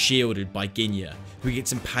 but he is shielded by Genya, who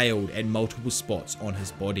gets impaled at multiple spots on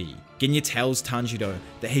his body. Genya tells Tanjiro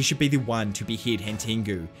that he should be the one to behead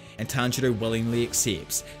Hantengu, and Tanjiro willingly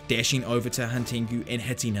accepts, dashing over to Hantengu and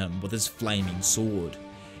hitting him with his flaming sword.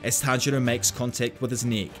 As Tanjiro makes contact with his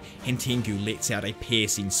neck, Hantengu lets out a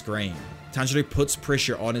piercing scream. Tanjiro puts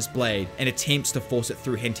pressure on his blade and attempts to force it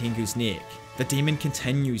through Hantengu's neck. The demon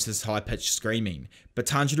continues his high-pitched screaming, but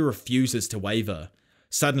Tanjiro refuses to waver.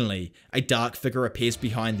 Suddenly, a dark figure appears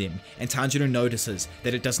behind them, and Tanjiro notices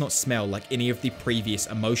that it does not smell like any of the previous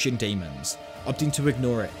emotion demons. Opting to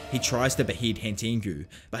ignore it, he tries to behead Hantengu,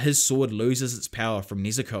 but his sword loses its power from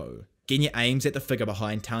Nezuko. Genya aims at the figure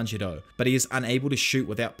behind Tanjiro, but he is unable to shoot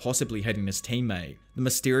without possibly hitting his teammate. the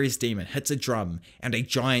mysterious demon hits a drum and a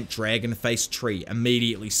giant dragon-faced tree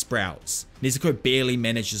immediately sprouts. Nezuko barely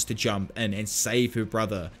manages to jump in and save her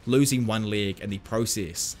brother, losing one leg in the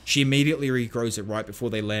process. She immediately regrows it right before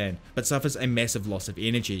they land, but suffers a massive loss of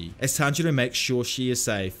energy. As Tanjiro makes sure she is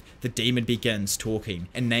safe, the demon begins talking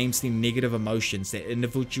and names the negative emotions that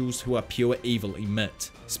individuals who are pure evil emit,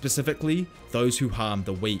 specifically those who harm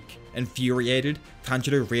the weak. Infuriated,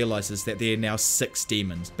 Tanjiro realizes that there are now 6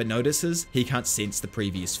 demons, but notices he can't sense the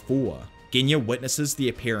previous 4. Genya witnesses the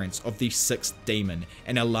appearance of the 6th demon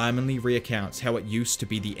and alarmingly recounts how it used to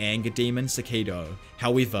be the anger demon Sakedo.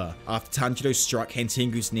 However, after Tanjiro struck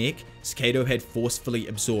Hantengu's neck, Sakedo had forcefully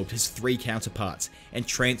absorbed his 3 counterparts and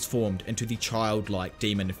transformed into the childlike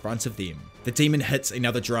demon in front of them. The demon hits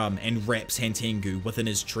another drum and wraps Hantengu within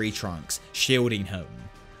his tree trunks, shielding him.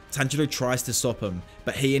 Tanjiro tries to stop him,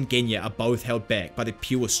 but he and Genya are both held back by the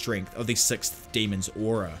pure strength of the 6th demon's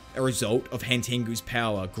aura, a result of Hantengu's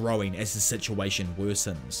power growing as the situation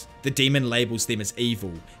worsens. The demon labels them as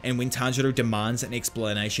evil, and when Tanjiro demands an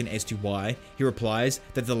explanation as to why, he replies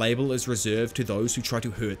that the label is reserved to those who try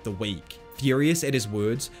to hurt the weak. Furious at his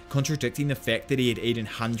words, contradicting the fact that he had eaten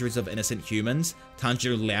hundreds of innocent humans,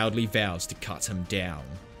 Tanjiro loudly vows to cut him down.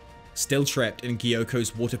 Still trapped in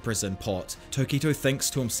Gyoko's water prison pot, Tokito thinks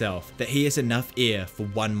to himself that he has enough air for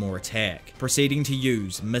one more attack, proceeding to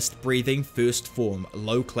use mist-breathing first form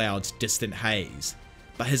Low Cloud's Distant Haze.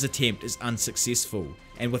 But his attempt is unsuccessful,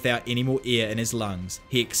 and without any more air in his lungs,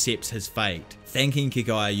 he accepts his fate, thanking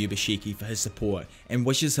Kagaya Yubashiki for his support and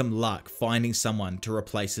wishes him luck finding someone to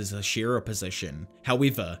replace his Hashira position.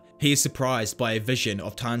 However, he is surprised by a vision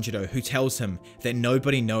of Tanjiro who tells him that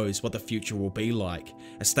nobody knows what the future will be like,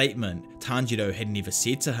 a statement Tanjiro had never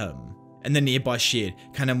said to him. In the nearby shed,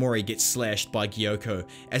 Kanamori gets slashed by Gyoko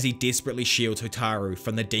as he desperately shields Hotaru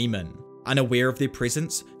from the demon. Unaware of their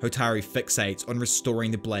presence, Hotaru fixates on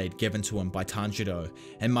restoring the blade given to him by Tanjiro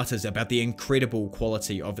and mutters about the incredible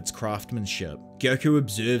quality of its craftsmanship. Gyoko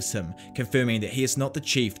observes him, confirming that he is not the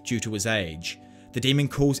chief due to his age. The demon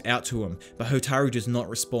calls out to him, but Hotaru does not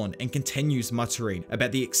respond and continues muttering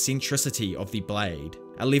about the eccentricity of the blade,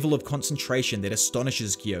 a level of concentration that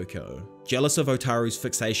astonishes Gyoko. Jealous of Hotaru's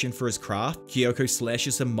fixation for his craft, Gyoko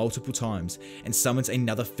slashes him multiple times and summons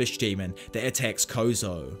another fish demon that attacks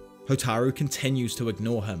Kozo. Hotaru continues to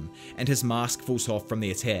ignore him, and his mask falls off from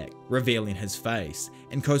the attack, revealing his face,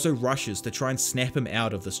 and Kozo rushes to try and snap him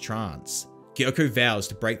out of this trance. Gyoko vows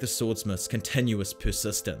to break the swordsmith's continuous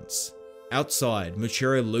persistence. Outside,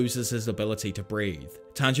 Muchiro loses his ability to breathe.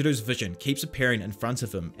 Tanjiro's vision keeps appearing in front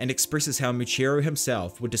of him and expresses how Muchiro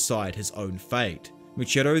himself would decide his own fate.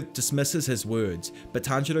 Muchiro dismisses his words, but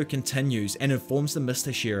Tanjiro continues and informs the Mist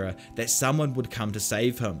Hashira that someone would come to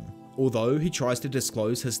save him. Although he tries to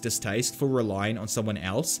disclose his distaste for relying on someone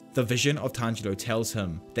else, the vision of Tanjiro tells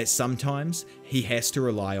him that sometimes he has to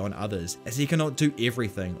rely on others as he cannot do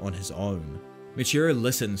everything on his own. Muchiro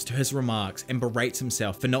listens to his remarks and berates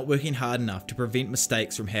himself for not working hard enough to prevent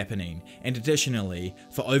mistakes from happening, and additionally,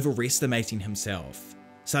 for overestimating himself.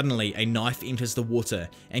 Suddenly, a knife enters the water,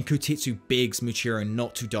 and Kotetsu begs Muchiro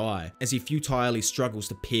not to die, as he futilely struggles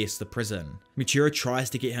to pierce the prison. Muchiro tries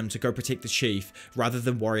to get him to go protect the chief, rather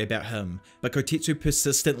than worry about him, but Kotetsu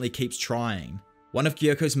persistently keeps trying. One of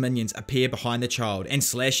Gyoko's minions appear behind the child and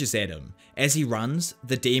slashes at him. As he runs,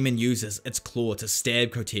 the demon uses its claw to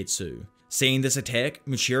stab Kotetsu. Seeing this attack,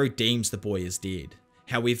 Muchiro deems the boy is dead.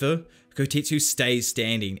 However, Kotetsu stays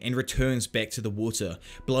standing and returns back to the water,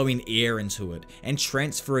 blowing air into it and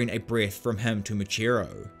transferring a breath from him to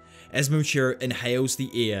Muchiro. As Muchiro inhales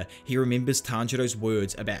the air, he remembers Tanjiro's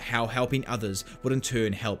words about how helping others would in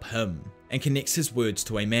turn help him, and connects his words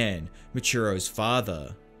to a man, Muchiro's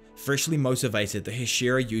father. Freshly motivated, the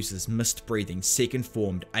Hashira uses mist-breathing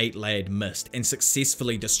second-formed 8-layered mist and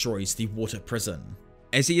successfully destroys the water prison.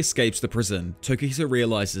 As he escapes the prison, Tokito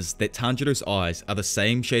realizes that Tanjiro's eyes are the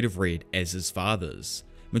same shade of red as his father's.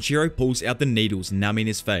 Muchiro pulls out the needles numbing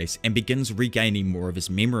his face and begins regaining more of his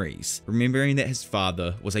memories, remembering that his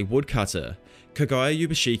father was a woodcutter. Kagaya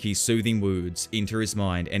Yubashiki's soothing words enter his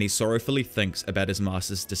mind and he sorrowfully thinks about his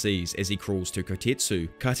master's disease as he crawls to Kotetsu,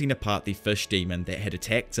 cutting apart the fish demon that had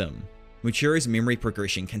attacked him. Muchiro's memory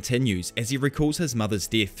progression continues as he recalls his mother's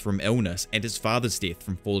death from illness and his father's death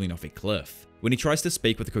from falling off a cliff. When he tries to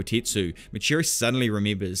speak with Kotetsu, Muchiro suddenly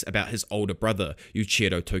remembers about his older brother,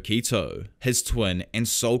 Yuichiro Tokito, his twin and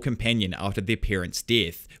sole companion after their parents'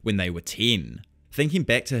 death when they were 10. Thinking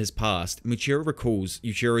back to his past, Muchiro recalls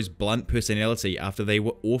Yuichiro's blunt personality after they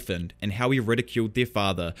were orphaned and how he ridiculed their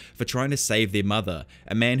father for trying to save their mother,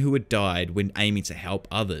 a man who had died when aiming to help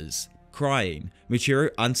others. Crying, Michiru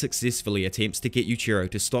unsuccessfully attempts to get Yuichiro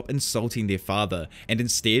to stop insulting their father, and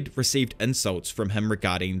instead received insults from him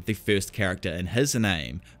regarding the first character in his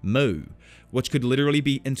name, Mu, which could literally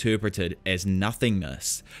be interpreted as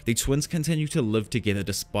nothingness. The twins continue to live together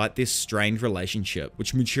despite their strained relationship,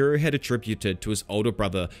 which Michiru had attributed to his older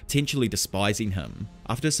brother potentially despising him.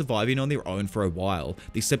 After surviving on their own for a while,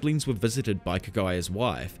 the siblings were visited by Kagaya's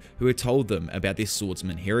wife, who had told them about their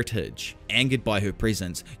swordsman heritage. Angered by her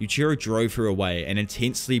presence, Yuichiro drove her away and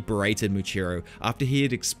intensely berated Michiru after he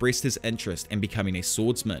had expressed his interest in becoming a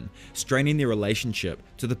swordsman, straining their relationship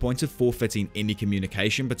to the point of forfeiting any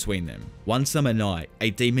communication between them. One summer night, a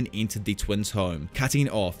demon entered the twins' home, cutting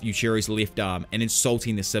off Yuichiro's left arm and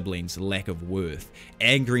insulting the siblings' lack of worth,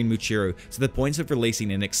 angering Michiru to the point of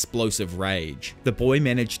releasing an explosive rage. The boy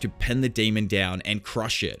managed to pin the demon down and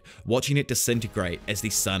crush it, watching it disintegrate as the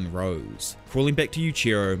sun rose. Crawling back to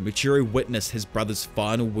Yuichiro, Michiru witnessed his brother's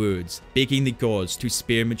final words, begging the gods to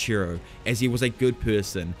spare Michiru as he was a good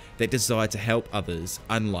person that desired to help others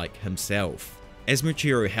unlike himself. As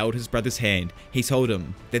Michiru held his brother's hand, he told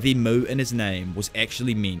him that the Mu in his name was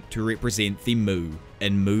actually meant to represent the Mu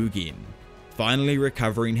in Mugen. Finally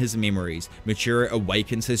recovering his memories, Michiru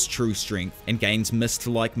awakens his true strength and gains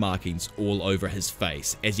mist-like markings all over his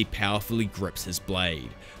face as he powerfully grips his blade,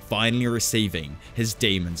 finally receiving his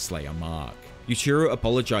Demon Slayer mark. Yuichiro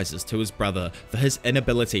apologizes to his brother for his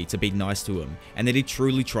inability to be nice to him and that he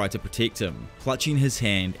truly tried to protect him, clutching his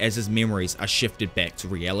hand as his memories are shifted back to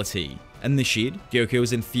reality. In the shed, Gyoko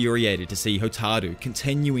is infuriated to see Hotaru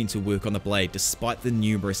continuing to work on the blade despite the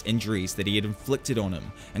numerous injuries that he had inflicted on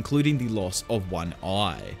him, including the loss of one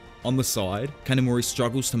eye. On the side, Kanamori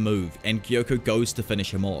struggles to move and Gyoko goes to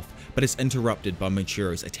finish him off, but is interrupted by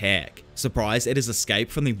Michiru's attack. Surprised at his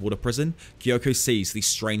escape from the water prison, Gyoko sees the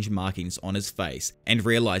strange markings on his face and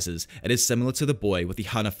realizes it is similar to the boy with the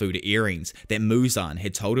Hanafuda earrings that Muzan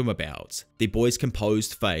had told him about. The boy's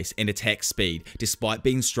composed face and attack speed, despite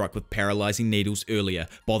being struck with paralyzing needles earlier,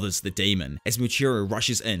 bothers the demon, as Michiru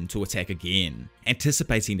rushes in to attack again.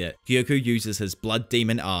 Anticipating it, Gyoko uses his blood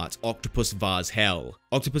demon art, Octopus Vase Hell.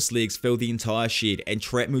 Octopus legs fill the entire shed and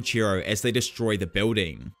trap Michiru as they destroy the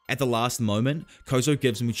building. At the last moment, Kozo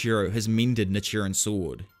gives Michiru his mended Nichiren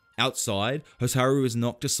sword. Outside, Hotaru is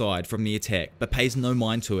knocked aside from the attack but pays no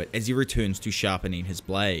mind to it as he returns to sharpening his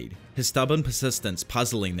blade, his stubborn persistence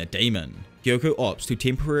puzzling the demon. Gyoko opts to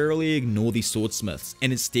temporarily ignore the swordsmiths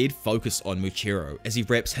and instead focus on Michiru as he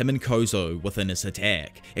wraps him and Kozo within his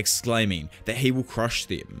attack, exclaiming that he will crush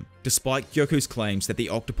them. Despite Gyoko's claims that the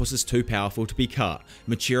octopus is too powerful to be cut,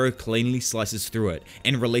 Michiru cleanly slices through it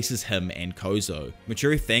and releases him and Kozo.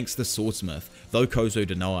 Michiru thanks the swordsmith, though Kozo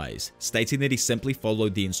denies, stating that he simply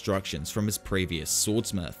followed the instructions from his previous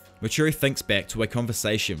swordsmith. Michiru thinks back to a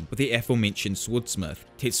conversation with the aforementioned swordsmith,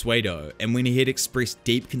 Tetsuedo, and when he had expressed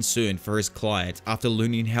deep concern for his client after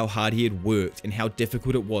learning how hard he had worked and how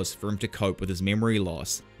difficult it was for him to cope with his memory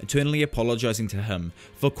loss, eternally apologizing to him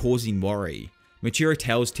for causing worry. Michiru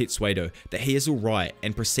tells Tetsuedo that he is alright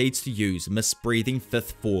and proceeds to use mist-breathing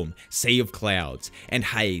fifth form, Sea of Clouds, and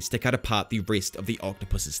Haze to cut apart the rest of the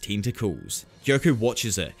octopus's tentacles. Gyoko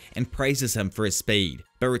watches it and praises him for his speed,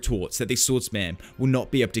 but retorts that the swordsman will not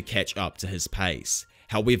be able to catch up to his pace.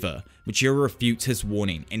 However, Michiru refutes his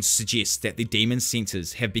warning and suggests that the demon's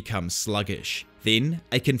senses have become sluggish. Then,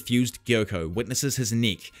 a confused Gyoko witnesses his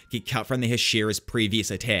neck get cut from the Hashira's previous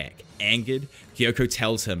attack. Angered, Gyoko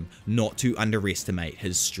tells him not to underestimate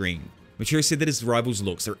his strength. Michiru said that his rival's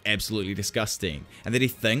looks are absolutely disgusting, and that he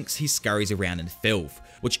thinks he scurries around in filth,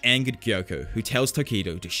 which angered Gyoko, who tells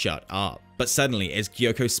Tokido to shut up. But suddenly, as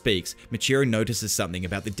Gyoko speaks, Michiru notices something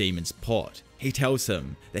about the demon's pot. He tells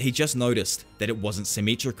him that he just noticed that it wasn't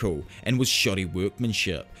symmetrical and was shoddy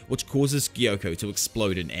workmanship, which causes Gyoko to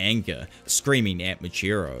explode in anger, screaming at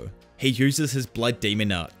Michiru. He uses his blood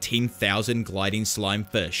demon art 10,000 gliding slime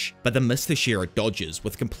fish, but the Mist Hashira dodges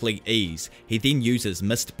with complete ease. He then uses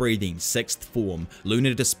mist breathing 6th form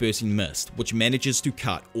lunar dispersing mist, which manages to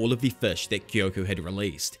cut all of the fish that Gyoko had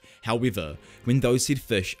released. However, when those said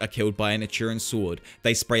fish are killed by an Nichiren sword,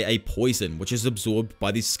 they spray a poison which is absorbed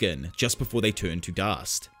by the skin just before they turn to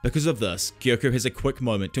dust. Because of this, Gyoko has a quick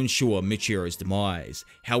moment to ensure Michiru's demise.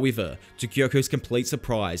 However, to Gyoko's complete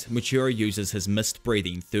surprise, Michiru uses his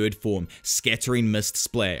mist-breathing 3rd form Scattering Mist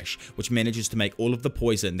Splash, which manages to make all of the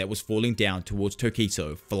poison that was falling down towards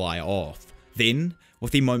Tokito fly off. Then,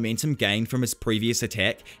 with the momentum gained from his previous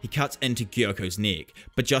attack, he cuts into Gyoko's neck,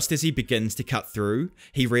 but just as he begins to cut through,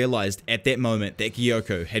 he realized at that moment that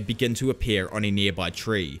Gyoko had begun to appear on a nearby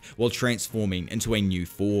tree while transforming into a new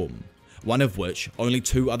form, one of which only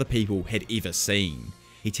 2 other people had ever seen.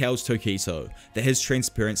 He tells Tokito that his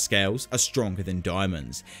transparent scales are stronger than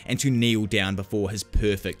diamonds, and to kneel down before his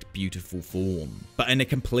perfect, beautiful form. But in a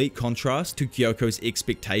complete contrast to Gyoko's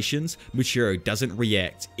expectations, Muchiro doesn't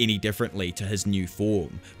react any differently to his new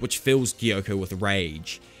form, which fills Gyoko with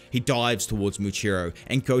rage. He dives towards Muchiro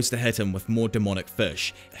and goes to hit him with more demonic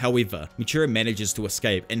fish. However, Muchiro manages to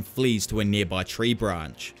escape and flees to a nearby tree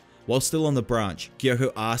branch. While still on the branch,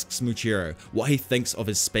 Gyoko asks Muchiro what he thinks of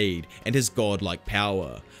his speed and his godlike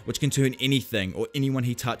power, which can turn anything or anyone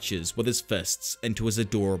he touches with his fists into his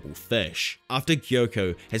adorable fish. After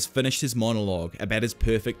Gyoko has finished his monologue about his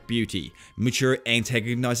perfect beauty, Muchiro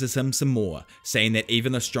antagonizes him some more, saying that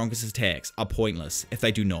even the strongest attacks are pointless if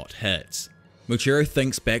they do not hit. Muchiro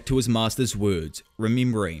thinks back to his master's words,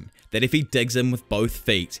 remembering that if he digs in with both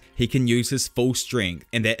feet, he can use his full strength,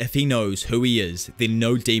 and that if he knows who he is, then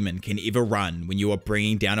no demon can ever run when you are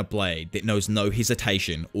bringing down a blade that knows no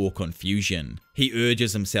hesitation or confusion. He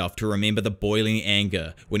urges himself to remember the boiling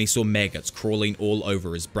anger when he saw maggots crawling all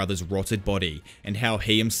over his brother's rotted body, and how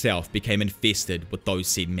he himself became infested with those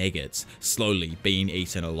said maggots, slowly being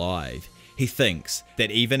eaten alive. He thinks that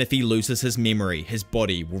even if he loses his memory, his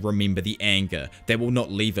body will remember the anger that will not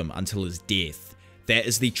leave him until his death. That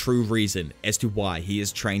is the true reason as to why he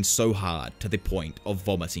is trained so hard to the point of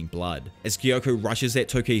vomiting blood. As Gyoko rushes at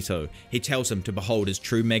Tokito, he tells him to behold his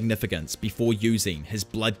true magnificence before using his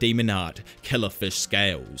blood demon art, killerfish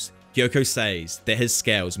scales. Gyoko says that his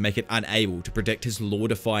scales make it unable to predict his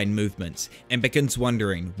law-defying movements, and begins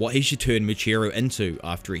wondering what he should turn Muchiro into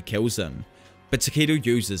after he kills him. But Tokito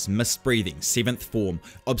uses mist-breathing 7th form,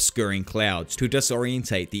 obscuring clouds to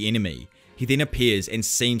disorientate the enemy. He then appears and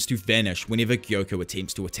seems to vanish whenever Gyoko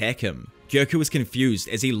attempts to attack him. Gyoko is confused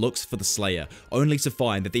as he looks for the Slayer, only to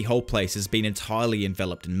find that the whole place has been entirely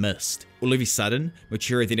enveloped in mist. All of a sudden,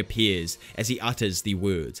 Muchiro then appears as he utters the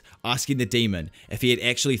words, asking the demon if he had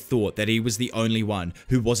actually thought that he was the only one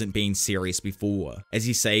who wasn't being serious before. As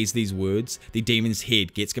he says these words, the demon's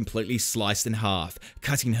head gets completely sliced in half,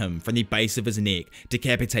 cutting him from the base of his neck,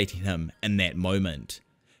 decapitating him in that moment.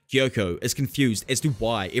 Gyoko is confused as to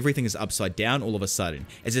why everything is upside down all of a sudden,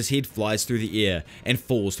 as his head flies through the air and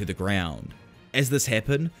falls to the ground. As this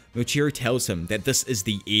happens, Muchiro tells him that this is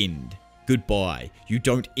the end. Goodbye, you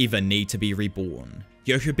don't ever need to be reborn.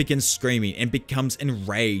 Gyoko begins screaming and becomes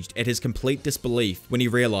enraged at his complete disbelief when he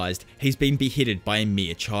realized he's been beheaded by a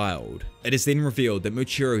mere child. It is then revealed that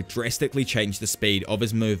Muchiro drastically changed the speed of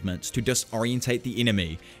his movements to disorientate the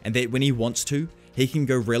enemy, and that when he wants to, he can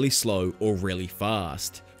go really slow or really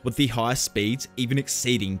fast, with the highest speeds even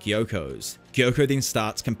exceeding Gyoko's. Gyoko then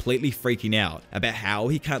starts completely freaking out about how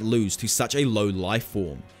he can't lose to such a low life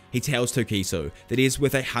form. He tells Tokito that he is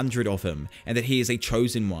worth 100 of him and that he is a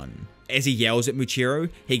chosen one. As he yells at Muchiro,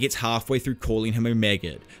 he gets halfway through calling him a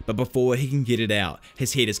maggot, but before he can get it out,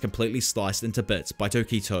 his head is completely sliced into bits by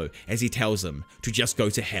Tokito as he tells him to just go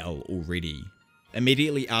to hell already.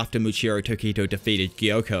 Immediately after Muchiro Tokito defeated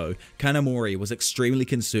Gyoko, Kanamori was extremely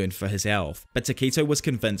concerned for his health, but Tokito was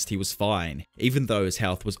convinced he was fine, even though his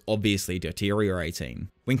health was obviously deteriorating.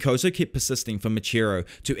 When Kozo kept persisting for Muchiro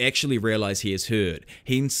to actually realize he is hurt,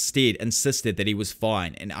 he instead insisted that he was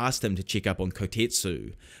fine and asked him to check up on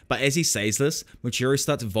Kotetsu. But as he says this, Muchiro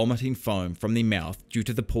starts vomiting foam from the mouth due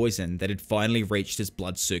to the poison that had finally reached his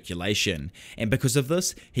blood circulation, and because of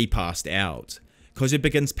this, he passed out. Kozo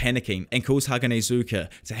begins panicking and calls Haganezuka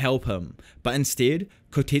to help him, but instead,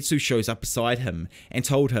 Kotetsu shows up beside him and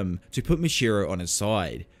told him to put Muchiro on his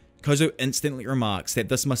side. Kozo instantly remarks that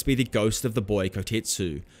this must be the ghost of the boy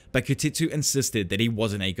Kotetsu, but Kotetsu insisted that he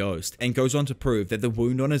wasn't a ghost, and goes on to prove that the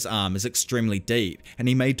wound on his arm is extremely deep and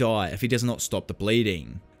he may die if he does not stop the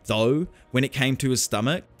bleeding. Though, when it came to his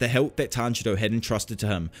stomach, the hilt that Tanjiro had entrusted to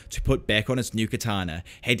him to put back on his new katana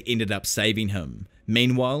had ended up saving him.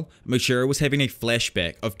 Meanwhile, Muchiro was having a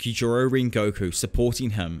flashback of Kijiro Rengoku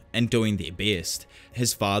supporting him and doing their best.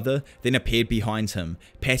 His father then appeared behind him,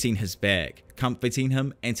 patting his back, comforting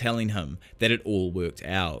him and telling him that it all worked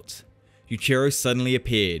out. Yuichiro suddenly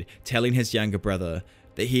appeared, telling his younger brother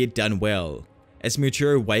that he had done well. As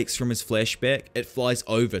Muchiro wakes from his flashback, it flies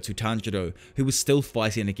over to Tanjiro, who was still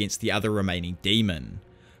fighting against the other remaining demon.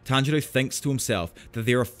 Tanjiro thinks to himself that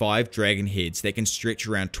there are 5 dragon heads that can stretch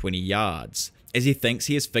around 20 yards. As he thinks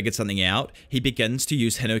he has figured something out, he begins to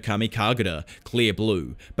use Hinokami Kagura, Clear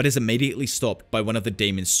Blue, but is immediately stopped by one of the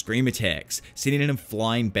demon's scream attacks, sending him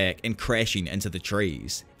flying back and crashing into the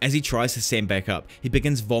trees. As he tries to stand back up, he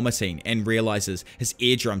begins vomiting and realizes his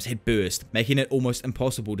eardrums had burst, making it almost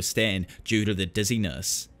impossible to stand due to the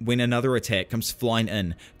dizziness. When another attack comes flying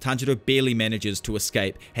in, Tanjiro barely manages to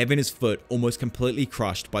escape, having his foot almost completely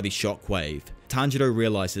crushed by the shockwave. Tanjiro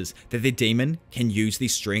realizes that the demon can use the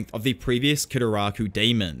strength of the previous Kidaraku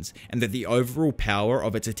demons, and that the overall power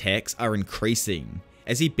of its attacks are increasing.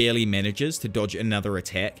 As he barely manages to dodge another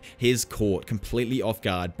attack, he is caught completely off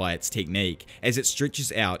guard by its technique, as it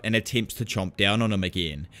stretches out and attempts to chomp down on him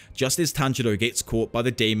again. Just as Tanjiro gets caught by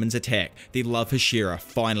the demon's attack, the Love Hashira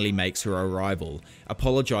finally makes her arrival,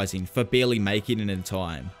 apologizing for barely making it in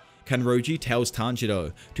time. Kanroji tells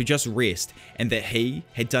Tanjiro to just rest and that he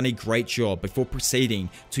had done a great job before proceeding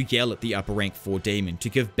to yell at the upper rank 4 demon to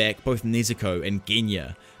give back both Nezuko and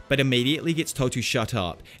Genya, but immediately gets told to shut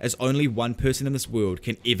up, as only one person in this world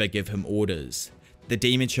can ever give him orders. The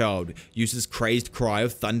demon child uses Crazed Cry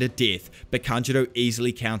of Thunder Death, but Kanjiro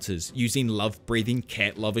easily counters using Love Breathing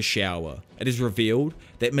Cat Lover Shower. It is revealed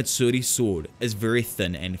that Mitsuri's sword is very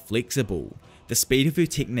thin and flexible. The speed of her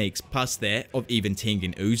techniques past that of even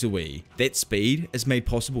Tengen Uzui. That speed is made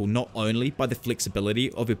possible not only by the flexibility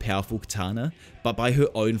of her powerful katana, but by her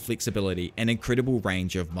own flexibility and incredible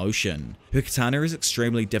range of motion. Her katana is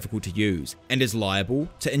extremely difficult to use, and is liable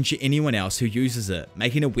to injure anyone else who uses it,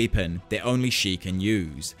 making a weapon that only she can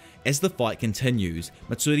use. As the fight continues,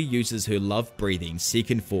 Mitsuri uses her Love Breathing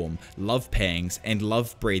 2nd form, Love Pangs, and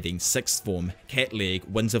Love Breathing 6th form, Cat Leg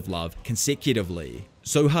Winds of Love consecutively.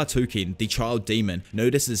 Sohatuken, the child demon,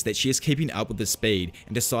 notices that she is keeping up with his speed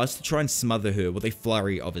and decides to try and smother her with a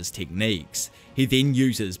flurry of his techniques. He then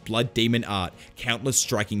uses Blood Demon Art, Countless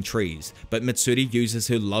Striking Trees, but Mitsuri uses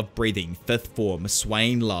her Love Breathing 5th form,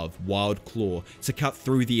 Swaying Love, Wild Claw to cut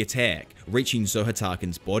through the attack, reaching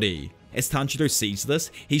Sohataken's body. As Tanjiro sees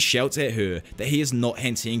this, he shouts at her that he is not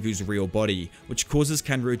Hantengu's real body, which causes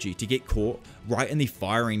Kanroji to get caught right in the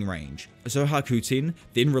firing range. Sohakuten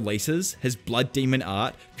then releases his Blood Demon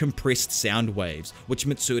Art Compressed Sound Waves, which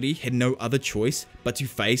Mitsuri had no other choice but to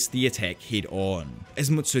face the attack head on.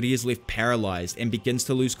 As Mitsuri is left paralyzed and begins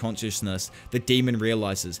to lose consciousness, the demon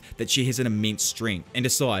realizes that she has an immense strength and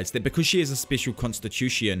decides that because she has a special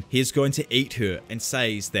constitution, he is going to eat her, and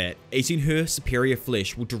says that eating her superior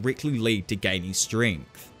flesh will directly lead to gaining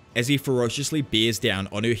strength. As he ferociously bears down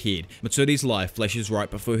on her head, Mitsuri's life flashes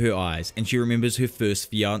right before her eyes, and she remembers her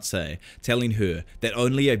first fiancé, telling her that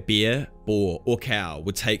only a bear, boar, or cow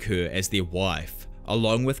would take her as their wife,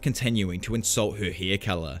 along with continuing to insult her hair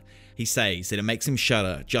color. He says that it makes him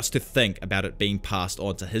shudder just to think about it being passed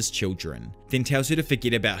on to his children, then tells her to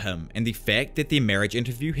forget about him and the fact that their marriage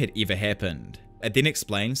interview had ever happened. It then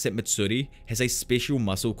explains that Mitsuri has a special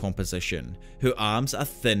muscle composition. Her arms are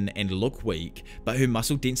thin and look weak, but her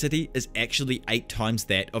muscle density is actually 8 times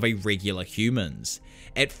that of a regular human's.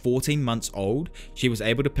 At 14 months old, she was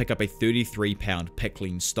able to pick up a 33-pound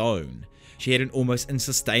pickling stone. She had an almost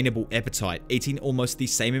unsustainable appetite, eating almost the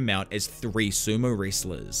same amount as 3 sumo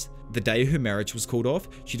wrestlers. The day her marriage was called off,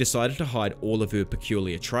 she decided to hide all of her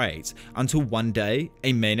peculiar traits, until one day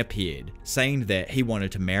a man appeared, saying that he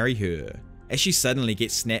wanted to marry her. As she suddenly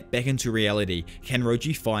gets snapped back into reality,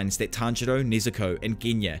 Kanroji finds that Tanjiro, Nezuko, and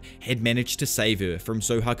Genya had managed to save her from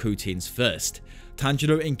Sohakuten's fist.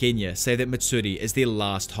 Tanjiro and Genya say that Mitsuri is their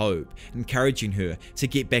last hope, encouraging her to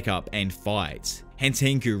get back up and fight.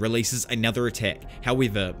 Hantengu releases another attack,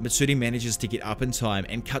 however, Mitsuri manages to get up in time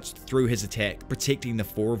and cuts through his attack, protecting the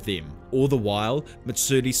 4 of them. All the while,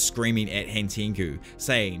 Mitsuri screaming at Hantengu,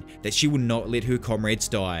 saying that she will not let her comrades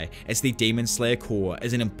die, as the Demon Slayer core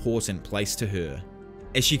is an important place to her.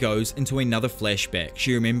 As she goes into another flashback,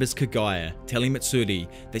 she remembers Kagaya telling Mitsuri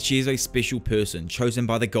that she is a special person chosen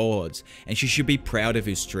by the gods, and she should be proud of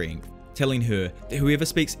her strength, telling her that whoever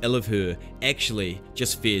speaks ill of her actually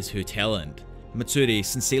just fears her talent. Mitsuri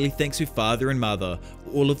sincerely thanks her father and mother,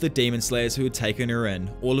 all of the demon slayers who had taken her in,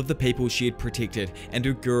 all of the people she had protected, and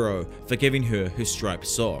Uguro for giving her her striped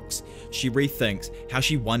socks. She rethinks how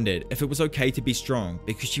she wondered if it was okay to be strong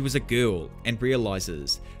because she was a girl, and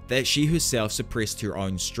realizes that she herself suppressed her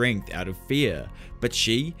own strength out of fear, but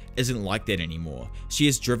she isn't like that anymore. She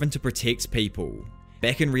is driven to protect people.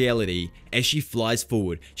 Back in reality, as she flies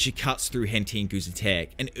forward, she cuts through Hantengu's attack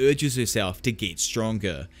and urges herself to get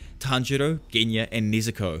stronger. Tanjiro, Genya, and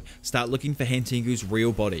Nezuko start looking for Hantengu's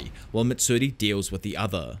real body, while Mitsuri deals with the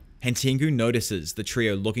other. Hantengu notices the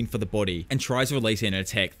trio looking for the body and tries releasing an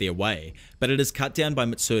attack their way, but it is cut down by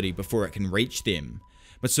Mitsuri before it can reach them.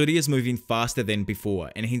 Mitsuri is moving faster than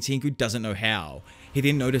before, and Hantengu doesn't know how. He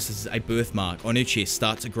then notices a birthmark on her chest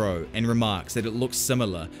start to grow and remarks that it looks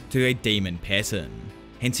similar to a demon pattern.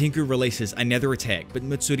 Hantengu releases another attack, but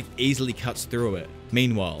Mitsuri easily cuts through it.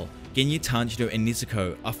 Meanwhile, Genya, Tanjiro and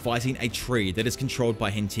Nezuko are fighting a tree that is controlled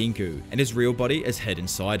by Hantengu, and his real body is hid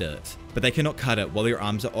inside it. But they cannot cut it while their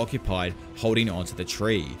arms are occupied holding onto the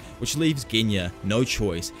tree, which leaves Genya no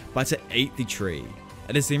choice but to eat the tree.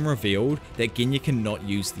 It is then revealed that Genya cannot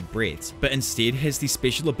use the breath, but instead has the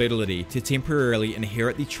special ability to temporarily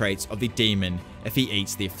inherit the traits of the demon if he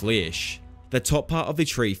eats their flesh. The top part of the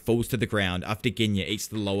tree falls to the ground after Genya eats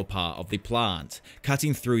the lower part of the plant,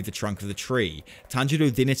 cutting through the trunk of the tree.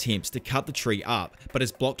 Tanjiro then attempts to cut the tree up, but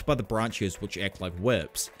is blocked by the branches which act like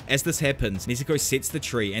whips. As this happens, Nezuko sets the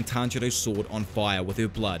tree and Tanjiro's sword on fire with her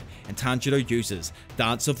blood, and Tanjiro uses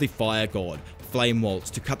Dance of the Fire God, Flame Waltz,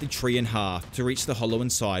 to cut the tree in half to reach the hollow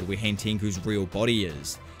inside where Hantengu's real body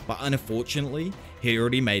is. But unfortunately, he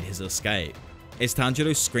already made his escape. As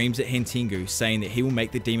Tanjiro screams at Hantengu, saying that he will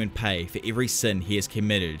make the demon pay for every sin he has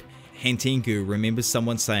committed, Hantengu remembers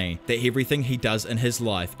someone saying that everything he does in his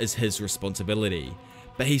life is his responsibility,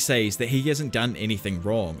 but he says that he hasn't done anything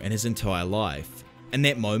wrong in his entire life. In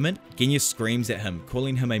that moment, Genya screams at him,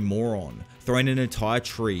 calling him a moron, throwing an entire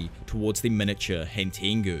tree towards the miniature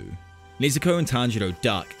Hantengu. Nezuko and Tanjiro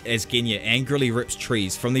duck as Genya angrily rips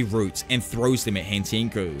trees from the roots and throws them at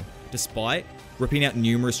Hantengu. Despite ripping out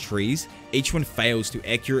numerous trees, each one fails to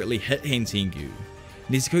accurately hit Hantengu.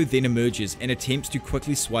 Nezuko then emerges and attempts to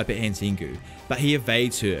quickly swipe at Hantengu, but he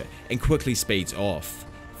evades her and quickly speeds off.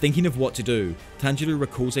 Thinking of what to do, Tanjiro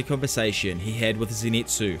recalls a conversation he had with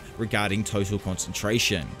Zenitsu regarding total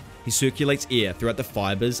concentration. He circulates air throughout the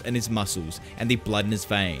fibers in his muscles and the blood in his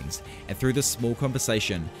veins, and through this small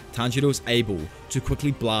conversation, Tanjiro is able to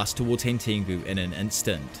quickly blast towards Hantengu in an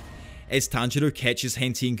instant. As Tanjiro catches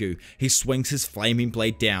Hantengu, he swings his flaming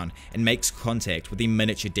blade down and makes contact with the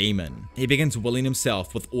miniature demon. He begins willing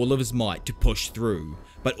himself with all of his might to push through,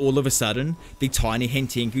 but all of a sudden, the tiny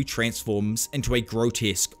Hantengu transforms into a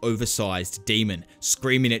grotesque, oversized demon,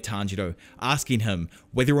 screaming at Tanjiro, asking him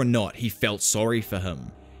whether or not he felt sorry for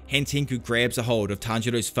him. Hantengu grabs a hold of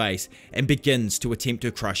Tanjiro's face and begins to attempt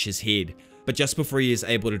to crush his head. But just before he is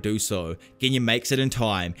able to do so, Genya makes it in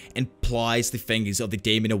time and plies the fingers of the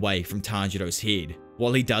demon away from Tanjiro's head.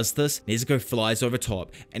 While he does this, Nezuko flies over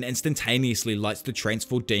top and instantaneously lights the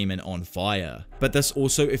transformed demon on fire. But this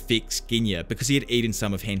also affects Genya because he had eaten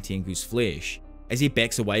some of Hantengu's flesh. As he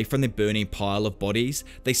backs away from the burning pile of bodies,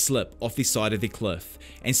 they slip off the side of the cliff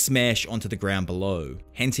and smash onto the ground below.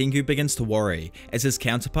 Hantengu begins to worry, as his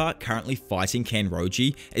counterpart currently fighting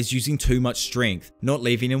Kanroji is using too much strength, not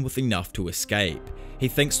leaving him with enough to escape. He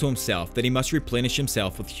thinks to himself that he must replenish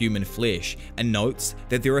himself with human flesh, and notes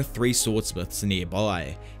that there are 3 swordsmiths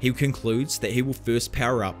nearby. He concludes that he will first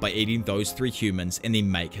power up by eating those 3 humans and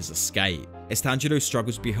then make his escape. As Tanjiro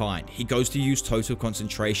struggles behind, he goes to use total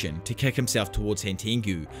concentration to kick himself towards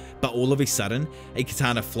Hantengu, but all of a sudden, a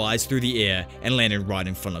katana flies through the air and landed right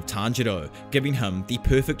in front of Tanjiro, giving him the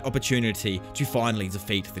perfect opportunity to finally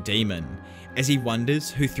defeat the demon. As he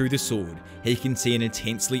wonders who threw the sword, he can see an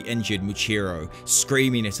intensely injured Muchiro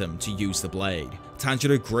screaming at him to use the blade.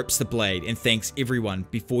 Tanjiro grips the blade and thanks everyone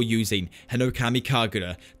before using Hinokami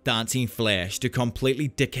Kagura Dancing Flash to completely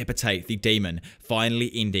decapitate the demon,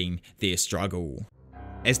 finally ending their struggle.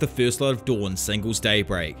 As the first light of dawn singles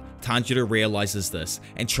daybreak, Tanjiro realizes this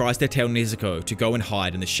and tries to tell Nezuko to go and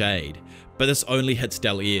hide in the shade, but this only hits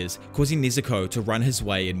dull ears, causing Nezuko to run his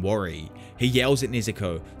way in worry. He yells at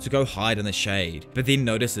Nezuko to go hide in the shade, but then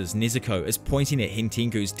notices Nezuko is pointing at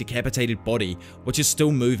Hantengu's decapitated body, which is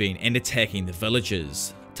still moving and attacking the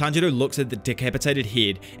villagers. Tanjiro looks at the decapitated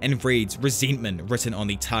head and reads resentment written on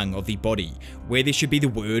the tongue of the body, where there should be the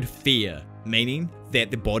word fear, meaning that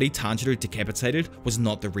the body Tanjiro decapitated was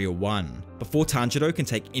not the real one. Before Tanjiro can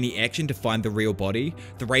take any action to find the real body,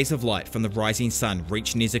 the rays of light from the rising sun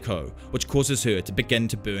reach Nezuko, which causes her to begin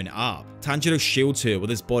to burn up. Tanjiro shields her with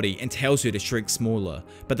his body and tells her to shrink smaller,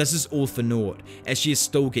 but this is all for naught, as she is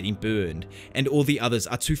still getting burned, and all the others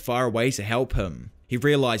are too far away to help him. He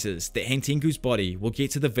realizes that Hantengu's body will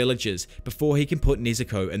get to the villagers before he can put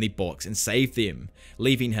Nezuko in the box and save them,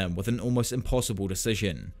 leaving him with an almost impossible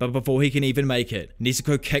decision. But before he can even make it,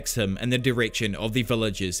 Nezuko kicks him in the direction of the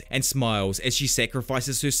villagers and smiles as she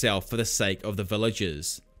sacrifices herself for the sake of the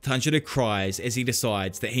villagers. Tanjiro cries as he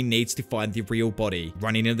decides that he needs to find the real body,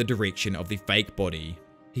 running in the direction of the fake body.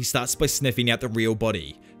 He starts by sniffing out the real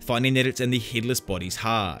body, finding that it's in the headless body's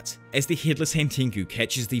heart. As the headless Hantengu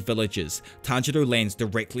catches the villagers, Tanjiro lands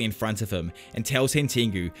directly in front of him and tells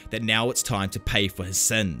Hantengu that now it's time to pay for his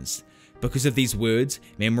sins. Because of these words,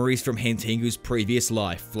 memories from Hantengu's previous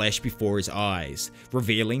life flash before his eyes,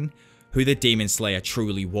 revealing who the Demon Slayer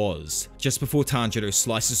truly was, just before Tanjiro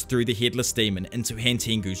slices through the headless demon into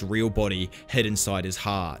Hantengu's real body hid inside his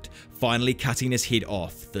heart, finally cutting his head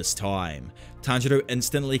off this time. Tanjiro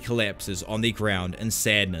instantly collapses on the ground in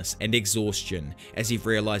sadness and exhaustion as he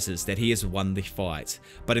realizes that he has won the fight,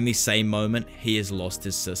 but in the same moment he has lost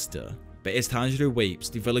his sister. But as Tanjiro weeps,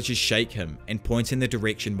 the villagers shake him and point in the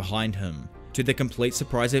direction behind him. To the complete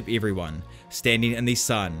surprise of everyone, standing in the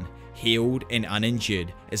sun, healed and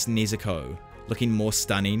uninjured, is Nezuko, looking more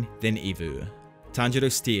stunning than ever.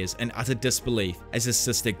 Tanjiro stares in utter disbelief as his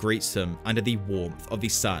sister greets him under the warmth of the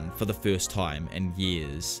sun for the first time in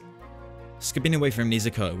years. Skipping away from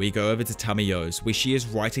Nezuko, we go over to Tamayo's, where she is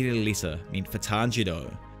writing a letter meant for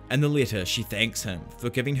Tanjiro. In the letter, she thanks him for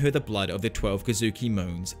giving her the blood of the 12 Kazuki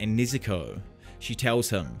moons and Nezuko. She tells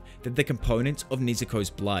him that the components of Nezuko's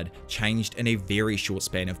blood changed in a very short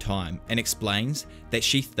span of time, and explains that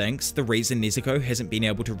she thinks the reason Nezuko hasn't been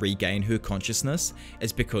able to regain her consciousness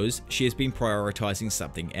is because she has been prioritizing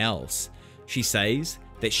something else. She says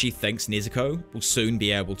that she thinks Nezuko will soon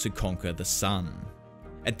be able to conquer the sun.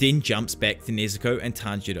 It then jumps back to Nezuko and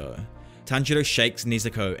Tanjiro. Tanjiro shakes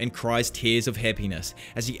Nezuko and cries tears of happiness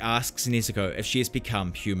as he asks Nezuko if she has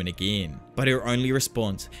become human again, but her only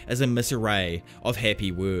response is a misarray of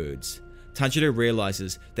happy words. Tanjiro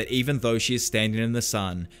realizes that even though she is standing in the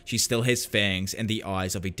sun, she still has fangs and the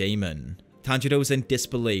eyes of a demon. Tanjiro is in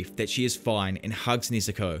disbelief that she is fine and hugs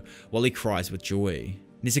Nezuko while he cries with joy.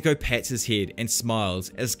 Nezuko pats his head and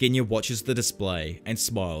smiles as Genya watches the display and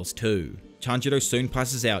smiles too. Tanjiro soon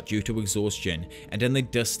passes out due to exhaustion, and in the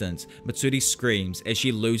distance, Mitsuri screams as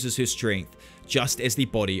she loses her strength just as the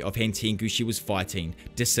body of Hantengu she was fighting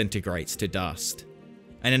disintegrates to dust.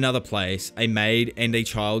 In another place, a maid and a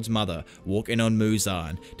child's mother walk in on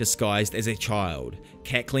Muzan disguised as a child,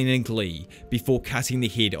 cackling in glee before cutting the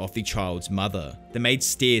head off the child's mother. The maid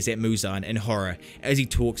stares at Muzan in horror as he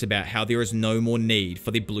talks about how there is no more need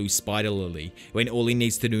for the blue spider lily, when all he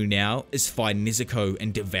needs to do now is find Nezuko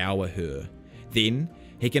and devour her. Then,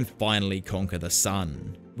 he can finally conquer the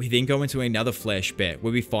sun. We then go into another flashback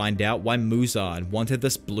where we find out why Muzan wanted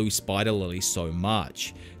this blue spider lily so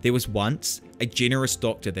much. There was once a generous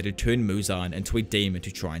doctor that had turned Muzan into a demon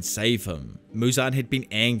to try and save him. Muzan had been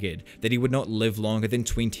angered that he would not live longer than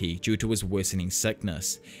 20 due to his worsening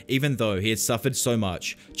sickness, even though he had suffered so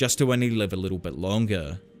much just to only live a little bit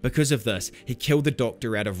longer. Because of this, he killed the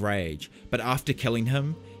doctor out of rage, but after killing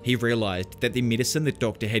him, he realized that the medicine the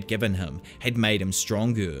doctor had given him had made him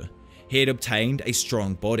stronger. He had obtained a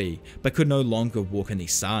strong body, but could no longer walk in the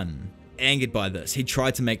sun. Angered by this, he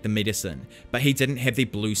tried to make the medicine, but he didn't have the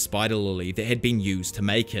blue spider lily that had been used to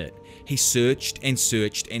make it. He searched and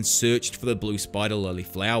searched and searched for the blue spider lily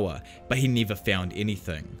flower, but he never found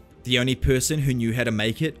anything. The only person who knew how to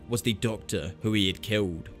make it was the doctor who he had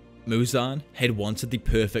killed. Muzan had wanted the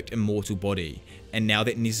perfect immortal body, and now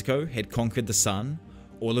that Nezuko had conquered the sun,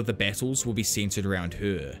 all of the battles will be centered around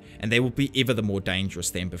her, and they will be ever the more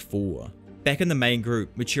dangerous than before. Back in the main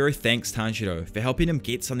group, Michiru thanks Tanjiro for helping him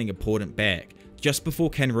get something important back, just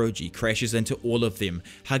before Kanroji crashes into all of them,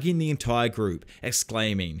 hugging the entire group,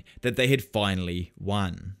 exclaiming that they had finally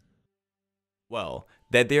won. Well,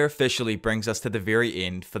 that there officially brings us to the very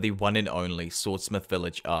end for the one and only Swordsmith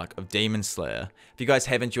Village arc of Demon Slayer. If you guys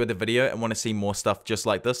have enjoyed the video and want to see more stuff just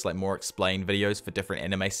like this, like more explained videos for different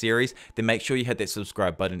anime series, then make sure you hit that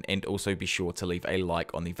subscribe button and also be sure to leave a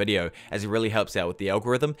like on the video, as it really helps out with the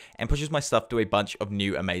algorithm and pushes my stuff to a bunch of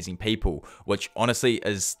new amazing people, which honestly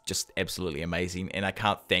is just absolutely amazing, and I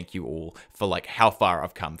can't thank you all for like how far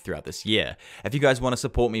I've come throughout this year. If you guys want to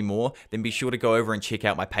support me more, then be sure to go over and check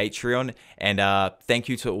out my Patreon, and thank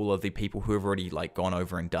you to all of the people who have already like gone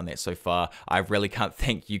over and done that so far. I really can't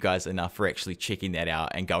thank you guys enough for actually checking that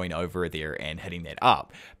out and going over there and hitting that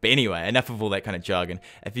up. But anyway, enough of all that kind of jargon.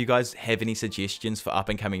 If you guys have any suggestions for up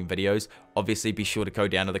and coming videos, obviously be sure to go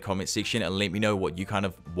down to the comment section and let me know what you kind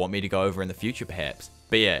of want me to go over in the future perhaps.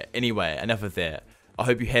 But yeah, anyway, enough of that. I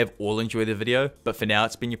hope you have all enjoyed the video, but for now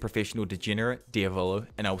it's been your professional degenerate, Diavolo,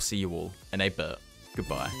 and I will see you all in a bit.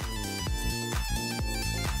 Goodbye.